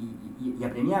encontraba y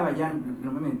apremiaba ya el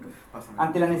nombramiento.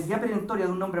 Ante la necesidad perentoria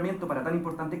de un nombramiento para tan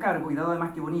importante cargo, y dado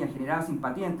además que Bonilla generaba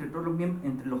simpatía entre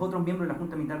los otros miembros de la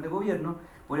Junta Militar de Gobierno,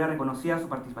 pues era reconocida su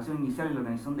participación inicial en la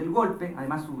organización del golpe,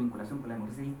 además su vinculación con la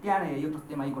democracia cristiana, y hay otros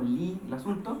temas ahí con Lee, el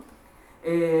asunto,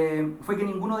 fue que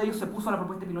ninguno de ellos se puso a la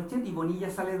propuesta de Pinochet, y Bonilla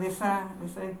sale de esa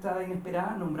entrada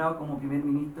inesperada, nombrado como primer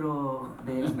ministro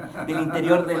del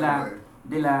Interior de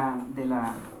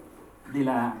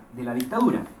la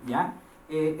dictadura, ¿ya?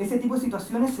 Ese tipo de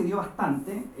situaciones se dio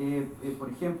bastante. Por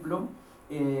ejemplo,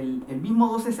 el mismo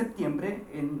 12 de septiembre,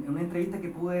 en una entrevista que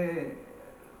pude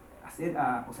hacer,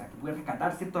 que pude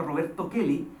rescatar, ¿cierto?, a Roberto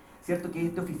Kelly, ¿cierto?, que es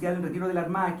este oficial en retiro de la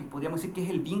Armada, que podríamos decir que es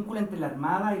el vínculo entre la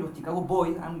Armada y los Chicago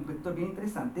Boys, un vector bien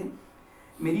interesante.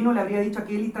 Merino le habría dicho a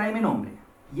Kelly: tráeme nombre,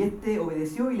 y este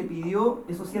obedeció y le pidió,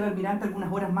 eso sí, al almirante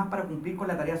algunas horas más para cumplir con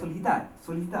la tarea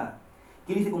solicitada.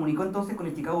 Kelly se comunicó entonces con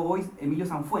el Chicago Boys Emilio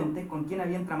Sanfuentes, con quien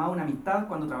había entramado una amistad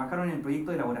cuando trabajaron en el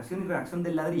proyecto de elaboración y redacción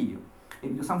del ladrillo.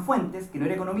 Emilio Sanfuentes, que no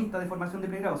era economista de formación de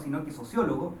pregrado, sino que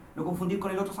sociólogo, no confundir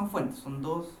con el otro Sanfuentes, son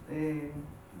dos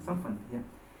Sanfuentes, ¿ya?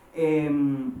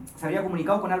 Se había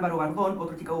comunicado con Álvaro Bardón,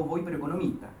 otro Chicago Boy pero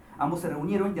economista. Ambos se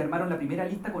reunieron y armaron la primera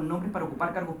lista con nombres para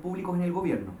ocupar cargos públicos en el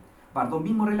gobierno. Bardón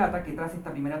mismo relata que tras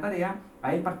esta primera tarea,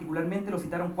 a él particularmente lo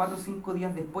citaron 4 o 5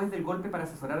 días después del golpe para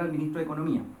asesorar al ministro de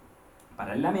Economía.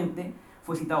 Paralelamente,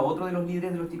 fue citado otro de los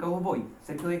líderes de los Chicago Boys,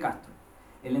 Sergio de Castro.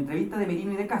 En la entrevista de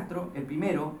Merino y de Castro, el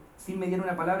primero, sin mediar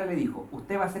una palabra, le dijo: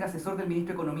 usted va a ser asesor del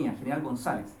ministro de Economía, general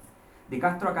González. De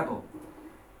Castro acató.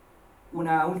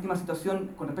 Una última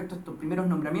situación con respecto a estos primeros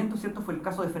nombramientos, ¿cierto?, fue el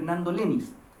caso de Fernando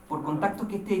Lenis. Por contactos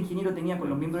que este ingeniero tenía con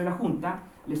los miembros de la Junta,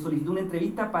 le solicitó una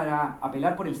entrevista para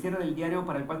apelar por el cierre del diario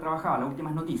para el cual trabajaba, Las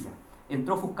Últimas Noticias.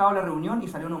 Entró ofuscado a la reunión y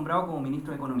salió nombrado como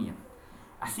ministro de Economía.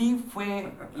 Así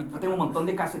fue, y tengo un montón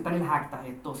de casos, están en las actas,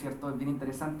 esto, ¿cierto?, es bien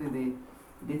interesante de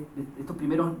estos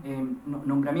primeros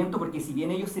nombramientos, porque si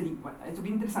bien ellos esto es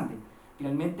bien interesante,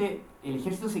 finalmente el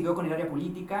ejército se quedó con el área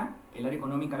política, el área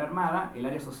económica la Armada, el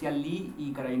área social Lee,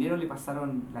 y Carabineros le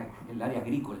pasaron el área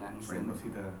agrícola.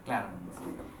 Claro.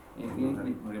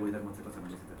 No le voy a dar muchas cosas.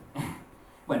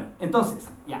 Bueno, entonces,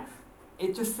 ya,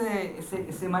 hecho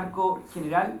ese marco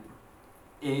general,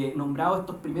 nombrados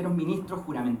estos primeros ministros,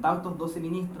 juramentados estos 12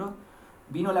 ministros,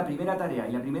 vino la primera tarea,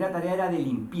 y la primera tarea era de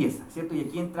limpieza, ¿cierto? Y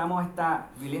aquí entramos a esta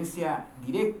violencia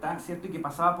directa, ¿cierto? Y que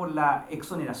pasaba por la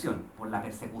exoneración, por la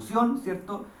persecución,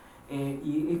 ¿cierto?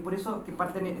 Y es por eso que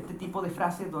parten este tipo de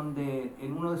frases donde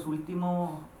en uno de sus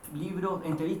últimos libros,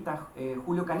 entrevistas,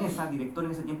 Julio Canesa, director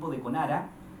en ese tiempo de Conara,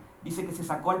 dice que se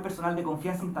sacó al personal de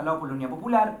confianza instalado por la Unidad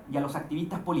Popular y a los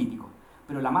activistas políticos,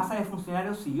 pero la masa de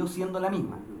funcionarios siguió siendo la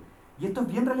misma. Y esto es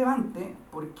bien relevante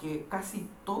porque casi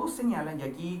todos señalan, y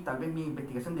aquí tal vez mi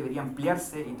investigación debería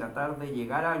ampliarse y tratar de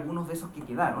llegar a algunos de esos que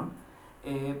quedaron,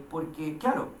 porque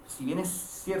claro, si bien es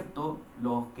cierto,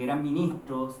 los que eran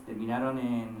ministros terminaron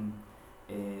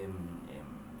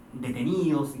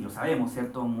detenidos, y lo sabemos,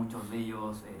 ¿cierto?, muchos de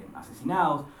ellos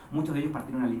asesinados, muchos de ellos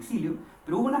partieron al exilio,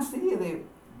 pero hubo una serie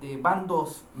de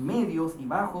bandos medios y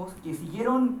bajos que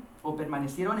siguieron o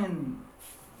permanecieron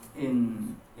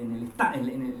en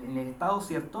el Estado,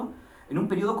 ¿cierto?, en un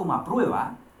periodo como a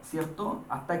prueba, ¿cierto?,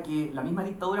 hasta que la misma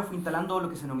dictadura fue instalando lo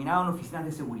que se denominaban oficinas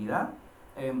de seguridad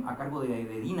a cargo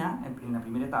de DINA en la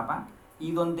primera etapa,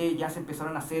 y donde ya se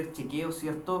empezaron a hacer chequeos,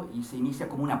 ¿cierto?, y se inicia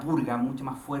como una purga mucho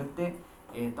más fuerte.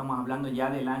 Estamos hablando ya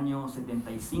del año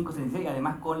 75, 76,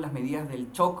 además con las medidas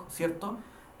del shock, ¿cierto?,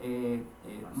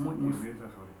 muy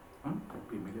 ¿ah?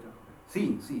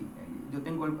 Sí, yo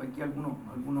tengo aquí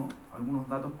algunos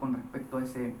datos con respecto a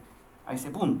ese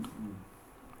punto.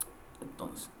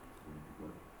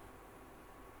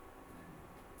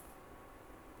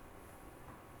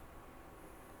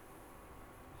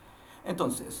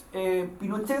 Entonces,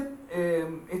 Pinochet,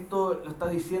 esto lo está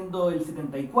diciendo el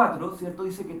 74, ¿cierto?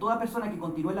 Dice que toda persona que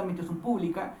continúe en la administración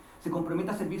pública se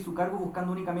compromete a servir su cargo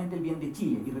buscando únicamente el bien de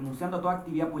Chile y renunciando a toda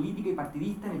actividad política y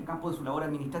partidista en el campo de su labor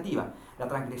administrativa. La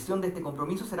transgresión de este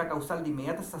compromiso será causal de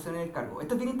inmediata cesación en el cargo.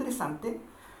 Esto es bien interesante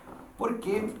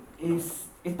porque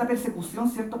esta persecución,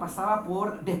 ¿cierto?, pasaba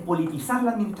por despolitizar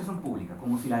la administración pública,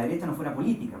 como si la derecha no fuera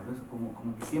política. Por eso,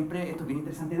 como que siempre, esto es bien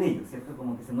interesante de ellos, ¿cierto?,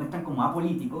 como que se muestran como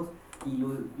apolíticos y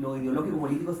lo ideológico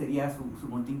político sería su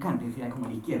contrincante, sería como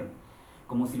la izquierda,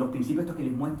 como si los principios estos que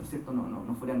les muestro, ¿cierto?,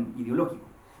 no fueran ideológicos.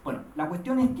 Bueno, la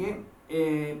cuestión es que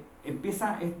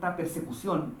empieza esta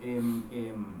persecución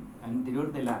al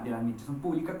interior de la administración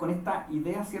pública con esta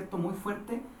idea, ¿cierto?, muy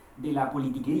fuerte de la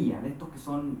politiquería, de estos que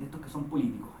son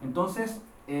políticos. Entonces,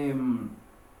 es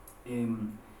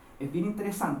bien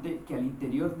interesante que al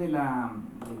interior del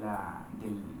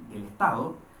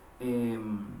Estado,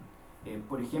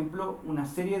 por ejemplo, una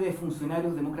serie de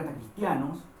funcionarios demócratas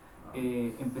cristianos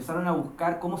empezaron a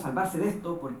buscar cómo salvarse de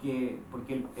esto, porque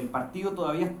el partido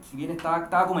todavía, si bien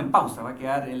estaba como en pausa, va a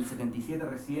quedar el 77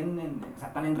 recién, o sea,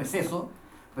 están en receso,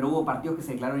 pero hubo partidos que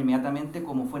se declararon inmediatamente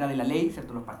como fuera de la ley,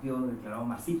 ¿cierto?, los partidos declarados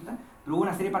marxistas, pero hubo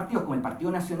una serie de partidos como el Partido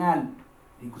Nacional,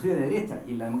 inclusive de derecha,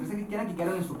 y la Democracia Cristiana, que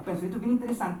quedaron en suspenso. Y esto es bien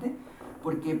interesante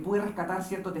porque pude rescatar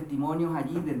ciertos testimonios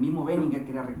allí del mismo Benninger,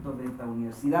 que era rector de esta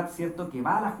universidad, ¿cierto?, que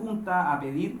va a la Junta a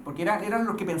pedir, porque eran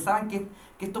los que pensaban que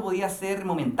esto podía ser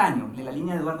momentáneo, de la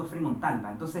línea de Eduardo Frei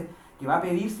Montalva. Entonces, que va a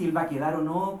pedir si él va a quedar o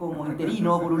no como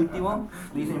interino, por último,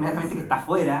 le dicen inmediatamente que está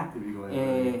fuera.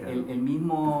 El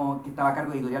mismo que estaba a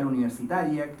cargo de editorial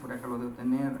universitaria, que por acá lo debo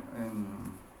tener,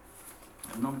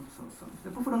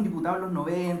 después fueron diputados en los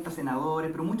 90,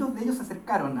 senadores, pero muchos de ellos se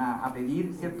acercaron a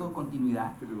pedir cierta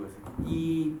continuidad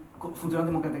y funcionaron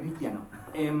demócrata cristiano.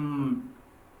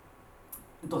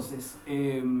 Entonces,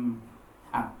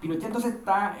 Pinochet entonces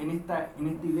está en esta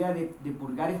idea de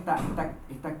purgar esta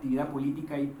actividad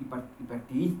política y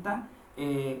partidista,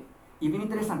 y es bien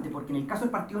interesante porque en el caso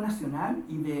del Partido Nacional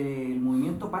y del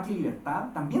movimiento Patria y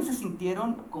Libertad también se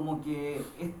sintieron como que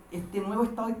este nuevo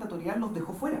estado dictatorial los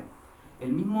dejó fuera.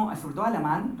 El mismo, sobre todo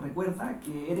Alamán, recuerda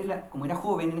que como era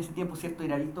joven en ese tiempo, ¿cierto?,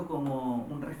 era visto como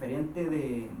un referente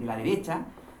de la derecha.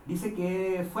 Dice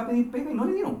que fue a pedir pega y no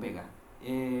le dieron pega.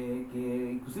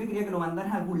 Que inclusive quería que lo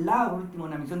mandaran a algún lado, por último,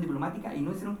 una misión diplomática, y no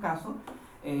hicieron caso.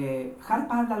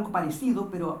 Harpa habla algo parecido,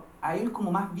 pero a él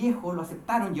como más viejo lo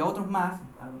aceptaron, y a otros más,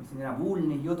 a la señora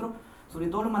Bulnes y otros, sobre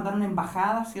todo los mandaron a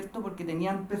embajadas, ¿cierto?, porque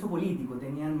tenían peso político,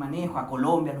 tenían manejo. A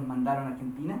Colombia los mandaron, a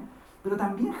Argentina. Pero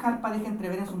también Harpa deja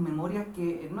entrever en sus memorias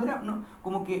que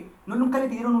nunca le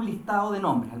pidieron un listado de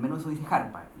nombres, al menos eso dice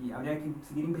Harpa, y habría que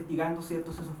seguir investigando,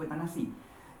 ¿cierto?, si eso fue tan así.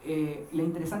 Lo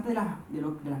interesante de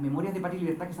las memorias de Patria y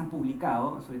Libertad que se han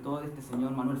publicado, sobre todo de este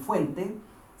señor Manuel Fuente,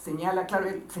 señala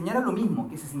lo mismo,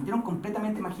 que se sintieron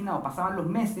completamente marginados. Pasaban los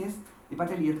meses de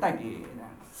Patria y Libertad, que era,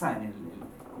 ¿saben?,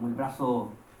 como el brazo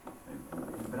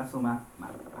más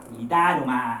militar o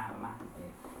más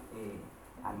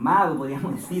armado,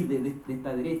 podríamos decir, de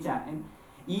esta derecha.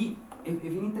 Y es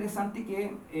bien interesante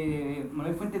que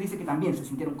Manuel Fuentes dice que también se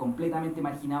sintieron completamente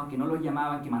marginados, que no los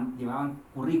llamaban, que llevaban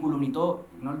currículum y todo,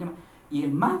 no los llamaban. Y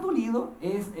el más dolido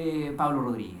es Pablo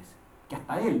Rodríguez, que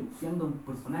hasta él, siendo un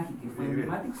personaje que fue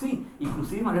emblemático, sí,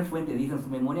 inclusive Manuel Fuentes dice en su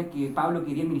memoria que Pablo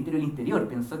quería el Ministerio del Interior,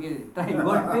 pensó que tras el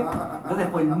golpe, entonces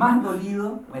fue el más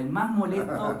dolido, el más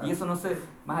molesto, y eso no sé,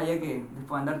 más allá que después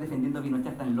de andar defendiendo a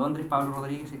Pinochet hasta en Londres, Pablo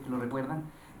Rodríguez, si es que lo recuerdan,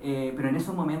 pero en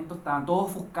esos momentos estaban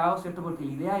todos ofuscados, ¿cierto?, porque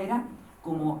la idea era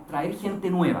como traer gente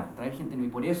nueva, y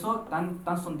por eso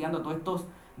están sondeando a todos estos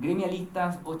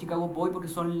gremialistas o Chicago Boys, porque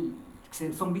son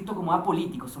vistos como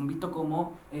apolíticos, son vistos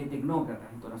como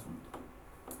tecnócratas en todo el asunto.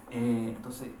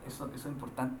 Entonces, eso es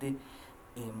importante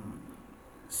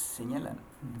señalar.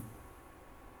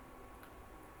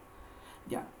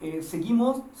 Ya,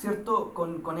 seguimos, ¿cierto?,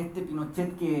 con este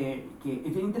Pinochet que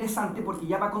es bien interesante porque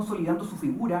ya va consolidando su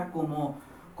figura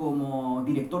como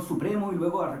director supremo, y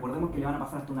luego recordemos que le van a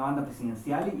pasar hasta una banda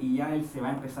presidencial y ya él se va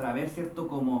a empezar a ver, ¿cierto?,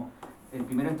 como el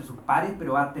primero entre sus pares,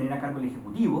 pero va a tener a cargo el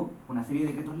Ejecutivo, una serie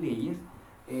de decretos leyes.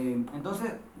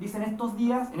 Entonces, dicen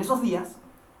en esos días,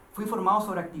 fue informado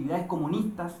sobre actividades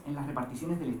comunistas en las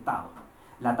reparticiones del Estado.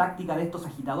 La táctica de estos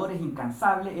agitadores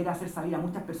incansable era hacer salir a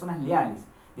muchas personas leales,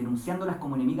 denunciándolas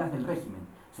como enemigas del régimen.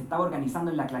 se estaba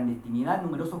organizando en la clandestinidad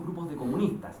numerosos grupos de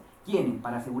comunistas, quienes,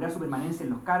 para asegurar su permanencia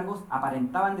en los cargos,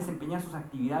 aparentaban desempeñar sus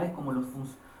actividades como los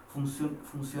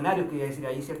funcionarios, que iba a decir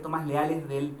ahí, ¿cierto?, más leales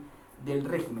del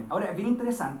régimen. Ahora, es bien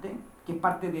interesante, que es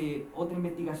parte de otra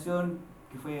investigación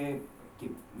que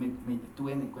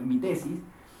estuve en mi tesis,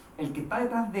 el que está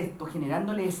detrás de esto,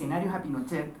 generándole escenarios a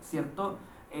Pinochet, ¿cierto?,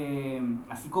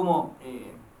 así como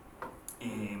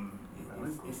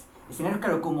escenarios,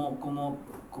 claro, como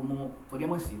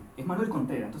podríamos decir, es Manuel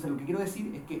Contreras. Entonces lo que quiero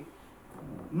decir es que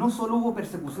no solo hubo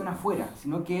persecución afuera,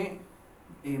 sino que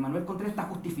Manuel Contreras está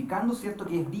justificando, ¿cierto?,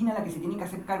 que es Dina la que se tiene que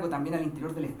hacer cargo también al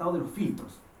interior del Estado de los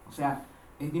filtros. O sea,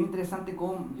 es bien interesante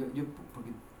cómo, yo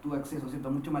porque tuve acceso, ¿cierto?,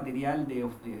 a mucho material de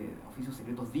oficios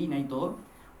secretos Dina y todo,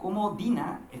 cómo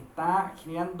Dina está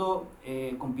generando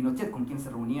con Pinochet, con quien se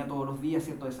reunía todos los días,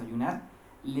 ¿cierto?, a desayunar,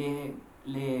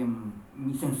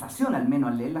 mi sensación, al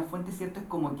menos al leer las fuentes, ¿cierto?, es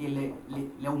como que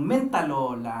le aumenta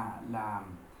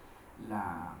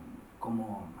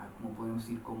como podemos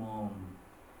decir, como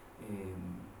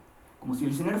si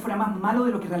el escenario fuera más malo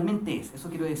de lo que realmente es. Eso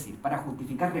quiero decir, para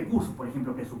justificar recursos, por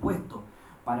ejemplo, presupuesto,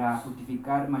 para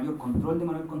justificar mayor control de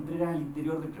Manuel Contreras al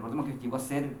interior del... Recordemos que llegó a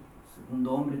ser el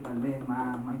segundo hombre tal vez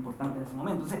más importante en ese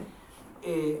momento. Entonces,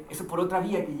 eso por otra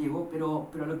vía que llegó, pero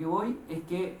a lo que voy es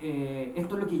que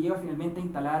esto es lo que lleva finalmente a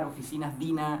instalar oficinas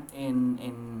DINA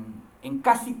en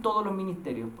casi todos los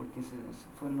ministerios, porque ese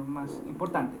fueron los más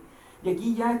importantes. Y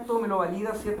aquí ya esto me lo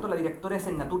valida, ¿cierto?, la directora de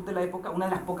Senatur de la época, una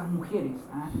de las pocas mujeres,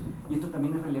 y esto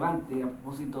también es relevante a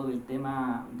propósito del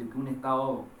tema de que un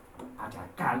Estado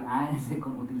patriarcal,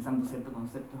 utilizando ciertos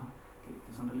conceptos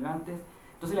que son relevantes.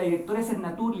 Entonces la directora de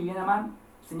Senatur, Liliana Mann,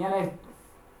 señala esto: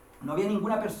 no había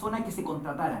ninguna persona que se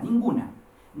contratara, ninguna,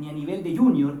 ni a nivel de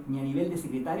junior, ni a nivel de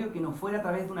secretario, que no fuera a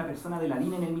través de una persona de la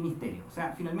DINA en el ministerio. O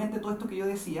sea, finalmente todo esto que yo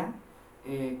decía,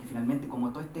 que finalmente como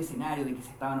todo este escenario de que se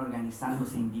estaban organizando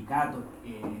sindicatos,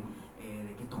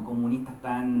 de que estos comunistas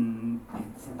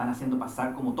se están haciendo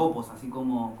pasar como topos, así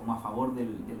como a favor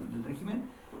del régimen,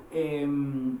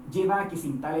 lleva a que se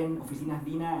instalen oficinas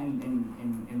DINA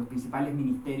en los principales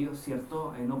ministerios,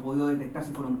 ¿cierto? No he podido detectar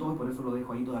si fueron todos, por eso lo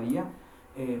dejo ahí todavía,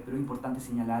 pero es importante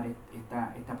señalar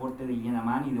este aporte de Liliana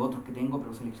Mann y de otros que tengo,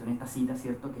 pero seleccioné esta cita,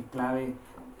 ¿cierto?, que es clave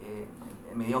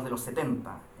en mediados de los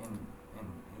 70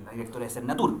 en la directora de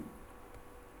Senatur.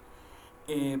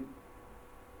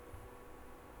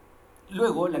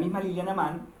 Luego, la misma Liliana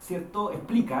Mann, ¿cierto?,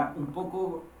 explica un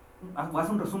poco,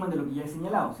 hace un resumen de lo que ya he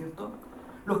señalado, ¿cierto?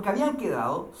 Los que habían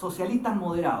quedado, socialistas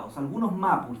moderados, algunos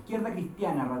MAPU, izquierda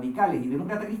cristiana, radicales y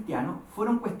demócrata cristianos,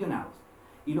 fueron cuestionados.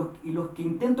 Y los que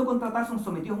intento contratar son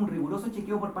sometidos a un riguroso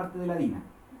chequeo por parte de la DINA.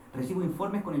 Recibo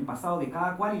informes con el pasado de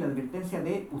cada cual y la advertencia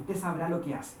de usted sabrá lo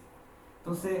que hace.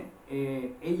 Entonces,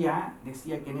 ella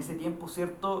decía que en ese tiempo,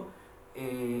 ¿cierto?,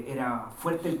 era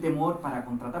fuerte el temor para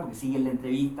contratar, porque sigue en la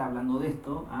entrevista hablando de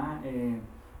esto,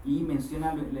 y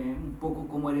menciona un poco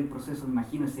cómo era el proceso, me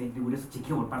imagino, ese riguroso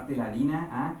chequeo por parte de la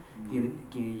DINA,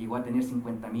 que llegó a tener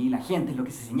 50.000 agentes, lo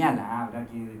que se señala, habrá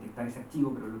que detectar ese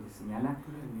archivo, pero lo que se señala...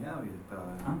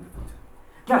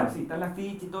 Claro, sí, están las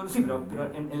fichas y todo, sí,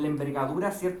 pero en la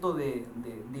envergadura, ¿cierto?, de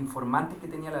informantes que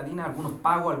tenía la DINA, algunos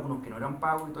pagos, algunos que no eran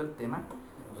pagos y todo el tema.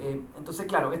 Entonces,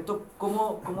 claro, esto,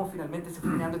 ¿cómo finalmente se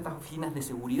fueron creando estas oficinas de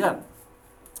seguridad?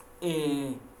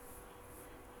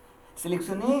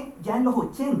 Seleccioné ya en los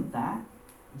 80,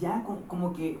 ya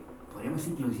como que, podríamos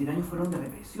decir que los 17 años fueron de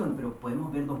represión, pero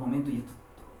podemos ver dos momentos, y esto,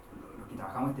 los que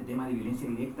trabajamos este tema de violencia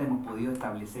directa hemos podido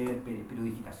establecer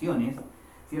periodificaciones,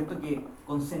 ¿cierto?, que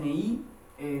con CNI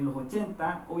en los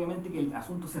 80, obviamente que el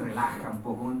asunto se relaja un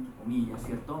poco, entre comillas,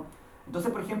 ¿cierto?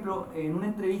 Entonces, por ejemplo, en una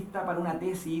entrevista para una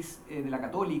tesis de la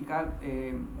Católica,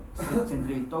 se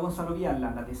entrevistó a Gonzalo Vial,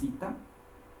 la tesista,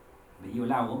 de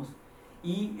Lagos,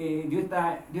 y dio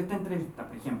esta entrevista,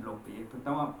 por ejemplo,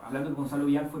 estamos hablando de que Gonzalo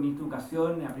Vial fue ministro de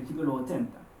Educación a principios de los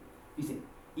 80. Dice,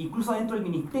 incluso dentro del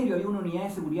ministerio había una unidad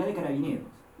de seguridad de carabineros.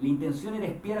 La intención era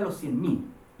espiar a los 100.000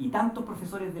 y tantos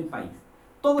profesores del país.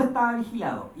 Todo estaba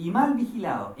vigilado, y mal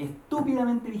vigilado,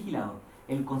 estúpidamente vigilado.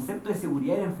 El concepto de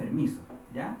seguridad era enfermizo,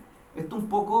 ¿ya? Esto un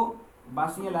poco va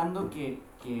señalando que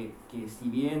si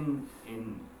bien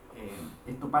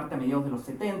esto parte a mediados de los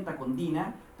 70 con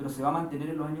DINA, pero se va a mantener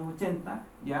en los años 80,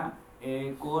 ¿ya?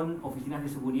 Con oficinas de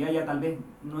seguridad ya tal vez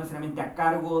no necesariamente a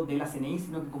cargo de la CNI,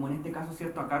 sino que como en este caso,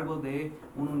 ¿cierto?, a cargo de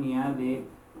una unidad de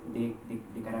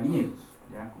carabineros,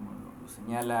 ¿ya?, como lo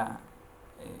señala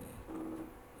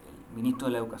el ministro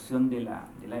de la Educación de la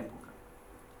época.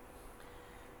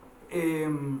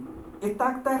 Esta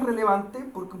acta es relevante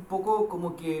porque un poco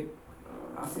como que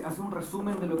hace un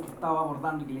resumen de lo que estaba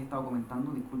abordando y que les estaba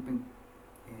comentando. Disculpen,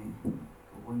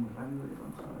 voy muy rápido de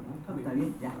pronto. ¿Está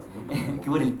bien? Ya. Que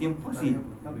por el tiempo, sí.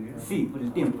 Sí, por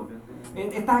el tiempo.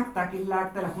 Esta acta, que es la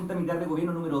acta de la Junta Militar de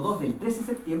Gobierno número 2 del 13 de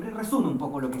septiembre, resume un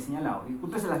poco lo que he señalado.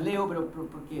 Disculpe, se las leo, pero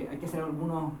porque hay que hacer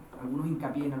algunos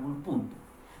hincapié en algunos puntos.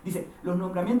 Dice, los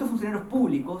nombramientos de funcionarios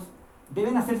públicos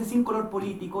deben hacerse sin color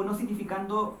político, no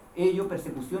significando ello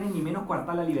persecuciones ni menos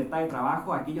coartar la libertad de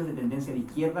trabajo a aquellos de tendencia de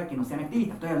izquierda que no sean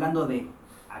activistas. Estoy hablando de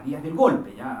a días del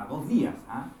golpe, ya a 2 días.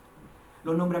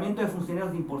 Los nombramientos de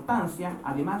funcionarios de importancia,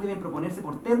 además, deben proponerse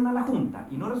por terna a la Junta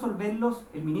y no resolverlos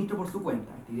el ministro por su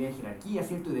cuenta. Esta idea de jerarquía,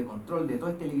 ¿cierto?, y de control de todo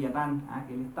este leviatán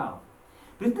que es el Estado.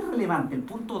 Pero esto es relevante, el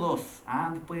punto 2,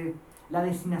 después, la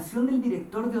designación del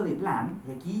director de Odeplan,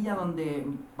 y aquí ya donde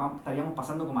estaríamos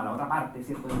pasando como a la otra parte,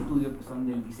 ¿cierto?, del estudio, que son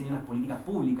del diseño de las políticas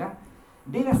públicas,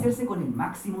 debe hacerse con el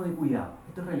máximo de cuidado.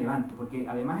 Esto es relevante, porque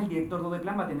además el director de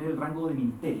Odeplan va a tener el rango de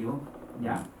ministerio,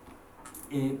 ¿ya?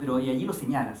 Pero y allí lo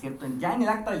señala, ¿cierto? Ya en el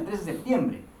acta del 13 de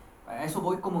septiembre. A eso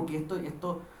voy como que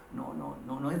esto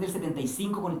no es del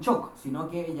 75 con el Choc, sino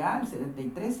que ya el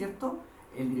 73, ¿cierto?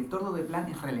 El director de Odeplan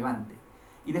es relevante.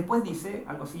 Y después dice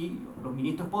algo así, los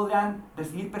ministros podrán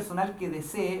recibir personal que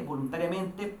desee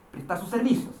voluntariamente prestar sus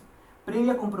servicios,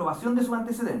 previa comprobación de sus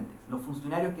antecedentes. Los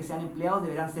funcionarios que sean empleados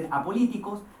deberán ser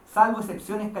apolíticos, salvo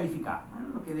excepciones calificadas. Bueno,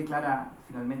 lo que declara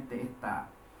finalmente esta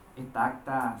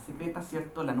acta secreta,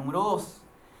 ¿cierto? La número 2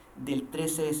 del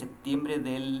 13 de septiembre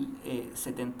del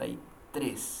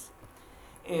 73.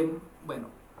 Bueno,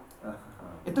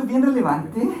 esto es bien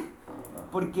relevante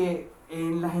porque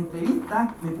en las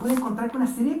entrevistas me pude encontrar con una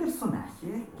serie de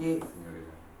personajes que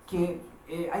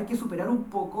hay que superar un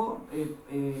poco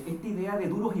esta idea de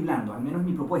duros y blandos, al menos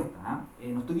mi propuesta.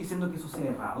 No estoy diciendo que eso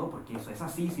sea errado, porque eso es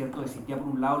así, ¿cierto? Existía por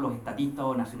un lado los estatistas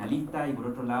o nacionalistas y por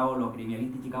otro lado los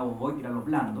gremialistas y Chicago Boys, que eran los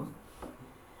blandos.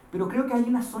 Pero creo que hay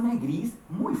una zona gris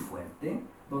muy fuerte,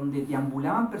 donde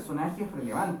deambulaban personajes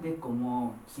relevantes,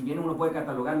 como, si bien uno puede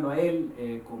catalogarlo a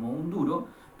él como un duro,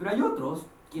 pero hay otros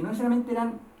que no necesariamente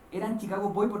eran Chicago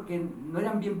Boys porque no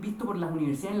eran bien vistos por las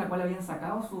universidades en las cuales habían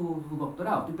sacado su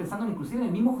doctorado. Estoy pensando inclusive en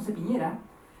el mismo José Piñera,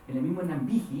 en el mismo Hernán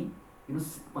Vigi, que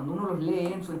cuando uno los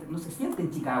lee no se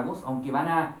sienten Chicagos, aunque van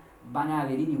a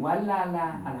adherir igual a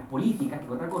las políticas que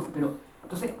otra cosa. Pero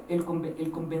entonces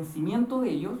el convencimiento de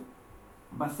ellos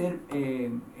va a ser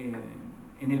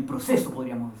en el proceso,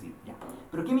 podríamos decir. Ya.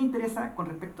 Pero ¿qué me interesa con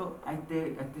respecto a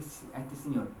este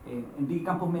señor, Enrique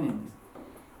Campos Menéndez?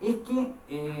 Es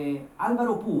que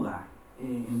Álvaro Puga,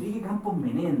 Enrique Campos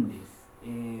Menéndez,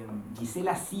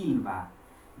 Gisela Silva,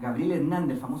 Gabriel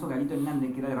Hernández, el famoso Gabito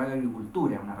Hernández, que era de Radio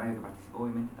Agricultura, una radio que participó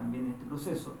obviamente también en este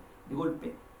proceso de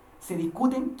golpe, se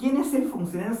discuten quién es el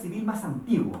funcionario civil más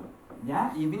antiguo,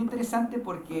 ¿ya? Y es bien interesante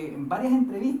porque en varias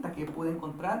entrevistas que pude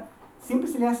encontrar, siempre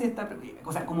se le hace esta,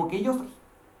 o sea, como que ellos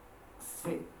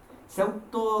se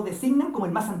autodesignan como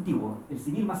el más antiguo, el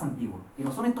civil más antiguo, que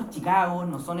no son estos Chicago,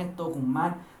 no son estos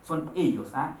Guzmán, son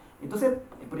ellos. Entonces,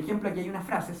 por ejemplo, aquí hay una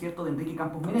frase, ¿cierto?, de Enrique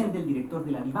Campos Menéndez, el director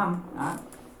de la DIVAM,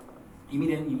 y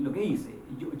miren lo que dice: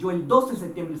 yo el 12 de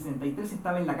septiembre del 63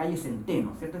 estaba en la calle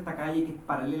Centeno, ¿cierto?, esta calle que es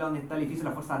paralela donde está el edificio de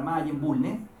la Fuerza Armada, allí en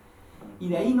Bulnes, y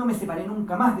de ahí no me separé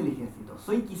nunca más del ejército.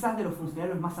 Soy quizás de los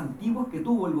funcionarios más antiguos que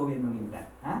tuvo el gobierno militar.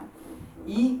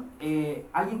 Y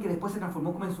alguien que después se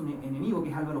transformó como en su enemigo, que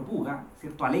es Álvaro Puga,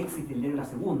 ¿cierto?, Alexis del diario La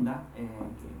Segunda,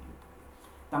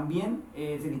 también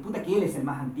se disputa que él es el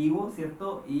más antiguo,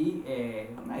 ¿cierto? Y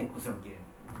una discusión que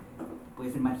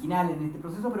puede ser marginal en este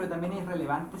proceso, pero también es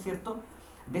relevante, ¿cierto?,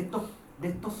 de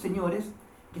estos señores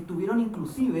que estuvieron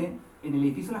inclusive en el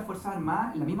edificio de las Fuerzas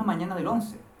Armadas en la misma mañana del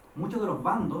 11. Muchos de los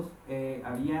bandos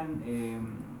habían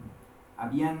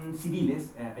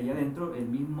civiles allá adentro, el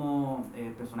mismo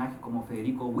personaje como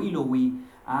Federico Willowy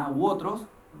u otros.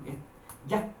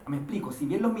 Ya me explico, si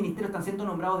bien los ministerios están siendo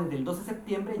nombrados desde el 12 de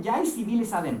septiembre, ya hay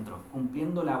civiles adentro,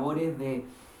 cumpliendo labores de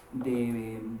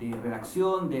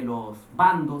redacción de los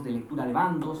bandos, de lectura de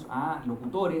bandos,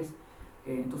 locutores.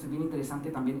 Entonces bien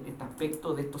interesante también este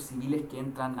aspecto de estos civiles que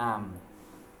entran a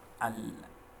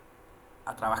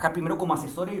trabajar primero como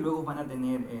asesores y luego van a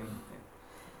tener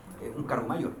un cargo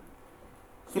mayor.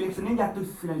 Seleccioné, ya estoy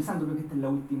finalizando, creo que esta es la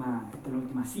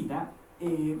última cita.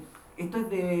 Esto es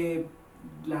de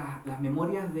las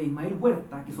memorias de Ismael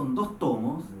Huerta, que son 2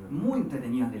 tomos, muy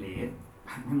entretenidas de leer,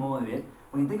 a mi modo de ver,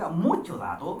 porque entrega mucho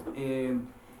dato,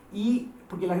 y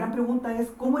porque la gran pregunta es,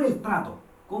 ¿cómo era el trato?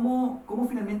 ¿Cómo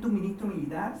finalmente un ministro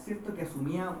militar, ¿cierto?, que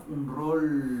asumía un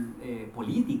rol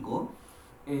político,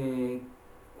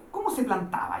 cómo se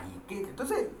plantaba allí?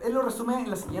 Entonces, él lo resume en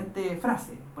la siguiente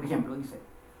frase, por ejemplo, dice: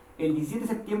 el 17 de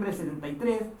septiembre del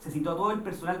 73 se citó a todo el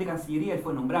personal de Cancillería, él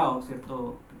fue nombrado,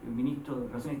 ¿cierto?, ministro de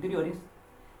Relaciones Exteriores,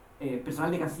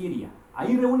 personal de Cancillería.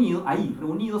 Ahí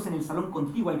reunidos en el salón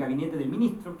contiguo al gabinete del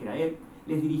ministro, que era él,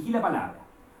 les dirigí la palabra,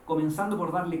 comenzando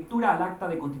por dar lectura al acta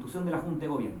de constitución de la Junta de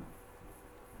Gobierno.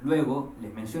 Luego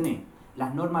les mencioné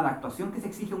las normas de actuación que se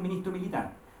exige a un ministro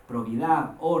militar: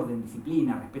 probidad, orden,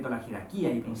 disciplina, respeto a la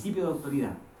jerarquía y principio de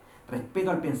autoridad,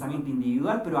 respeto al pensamiento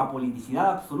individual, pero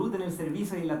apoliticidad absoluta en el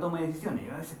servicio y en la toma de decisiones.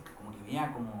 Yo a veces como que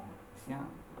veía como, decía,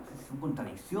 no sé si son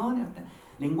contradicciones,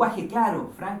 lenguaje claro,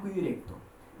 franco y directo,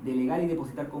 delegar y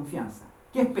depositar confianza.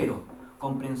 ¿Qué espero?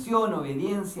 Comprensión,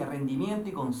 obediencia, rendimiento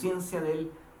y conciencia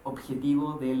del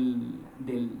objetivo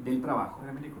del trabajo.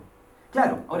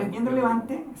 Claro, ahora es bien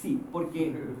relevante, sí,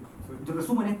 porque yo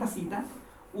resumo en esta cita,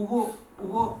 hubo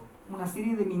una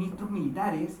serie de ministros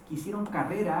militares que hicieron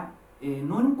carrera,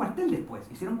 no en un cuartel después,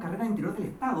 hicieron carrera al interior del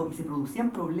Estado y se producían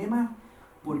problemas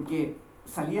porque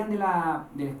salían de la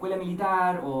escuela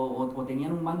militar o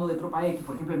tenían un mando de tropa X,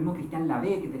 por ejemplo el mismo Cristian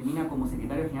Lavé, que termina como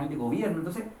secretario general de gobierno.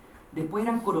 Entonces después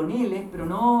eran coroneles, pero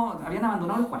no habían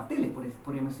abandonado los cuarteles,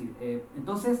 podríamos decir.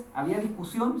 Entonces había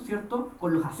discusión, ¿cierto?,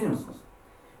 con los ascensos.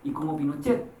 Y como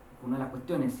Pinochet, una de las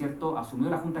cuestiones, ¿cierto?, asumió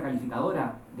la junta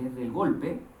calificadora desde el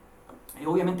golpe,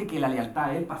 obviamente que la lealtad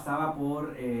a él pasaba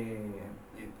por...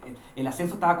 el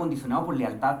ascenso estaba condicionado por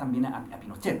lealtad también a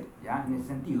Pinochet, ¿ya?, en ese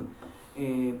sentido.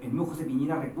 El mismo José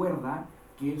Piñera recuerda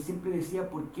que él siempre decía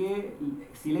por qué,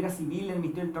 si él era civil en el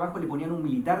Ministerio del Trabajo, le ponían un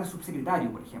militar de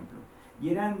subsecretario, por ejemplo. Y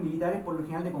eran militares por lo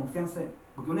general de confianza,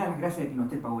 porque una de las gracias de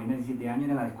Pinochet para gobernar 17 años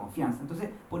era la desconfianza. Entonces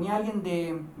ponía a alguien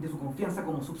de su confianza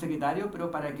como subsecretario, pero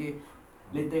para que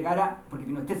le entregara, porque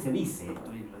Pinochet se dice,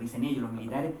 esto lo dicen ellos, los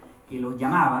militares, que los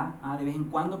llamaba de vez en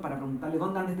cuando para preguntarle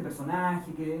dónde anda este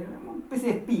personaje, que era una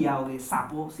especie de espía o de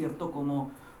sapo, ¿cierto?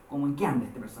 Como en qué anda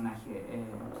este personaje,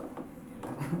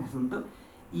 el asunto.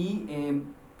 Y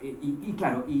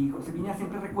claro, y José Piñera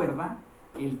siempre recuerda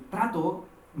el trato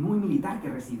muy militar que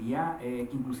recibía, que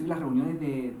inclusive las reuniones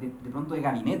de pronto de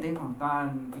gabinete, cuando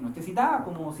estaban Pinochet citaba,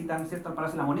 como citan, ¿cierto?, al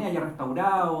Palacio de la Moneda, ya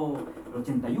restaurado, el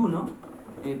 81,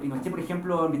 Pinochet, por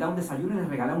ejemplo, invitaba a un desayuno y les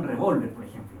regalaba un revólver, por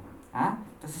ejemplo.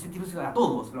 Entonces ese tipo a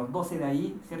todos, los 12 de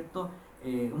ahí, ¿cierto?,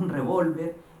 un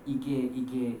revólver, y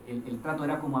que el trato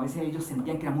era como a veces ellos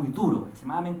sentían que era muy duro,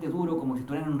 extremadamente duro, como si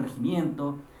estuvieran en un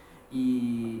regimiento,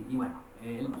 y bueno.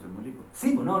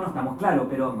 Sí, pues no estamos claros,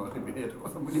 pero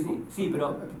sí,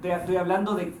 pero estoy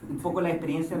hablando de un poco la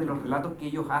experiencia de los relatos que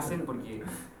ellos hacen, porque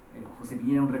José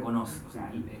Piñera un reconoce, o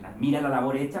sea, él admira la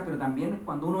labor hecha, pero también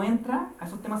cuando uno entra a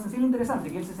esos temas sensibles, interesante,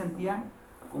 que él se sentía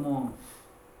como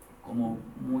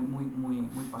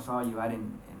muy pasado a llevar en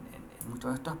muchos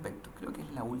de estos aspectos. Creo que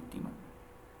es la última.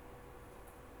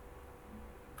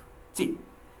 Sí,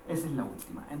 esa es la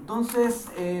última.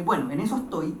 Entonces, bueno, en eso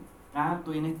estoy.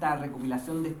 Estoy en esta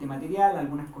recopilación de este material,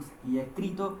 algunas cosas que ya he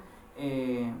escrito,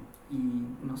 y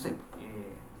no sé,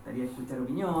 gustaría escuchar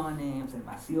opiniones,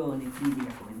 observaciones,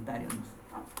 críticas, comentarios, no sé.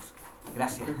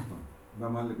 Gracias.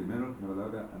 Vamos a darle primero la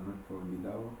palabra a nuestro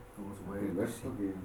invitado, Alberto, que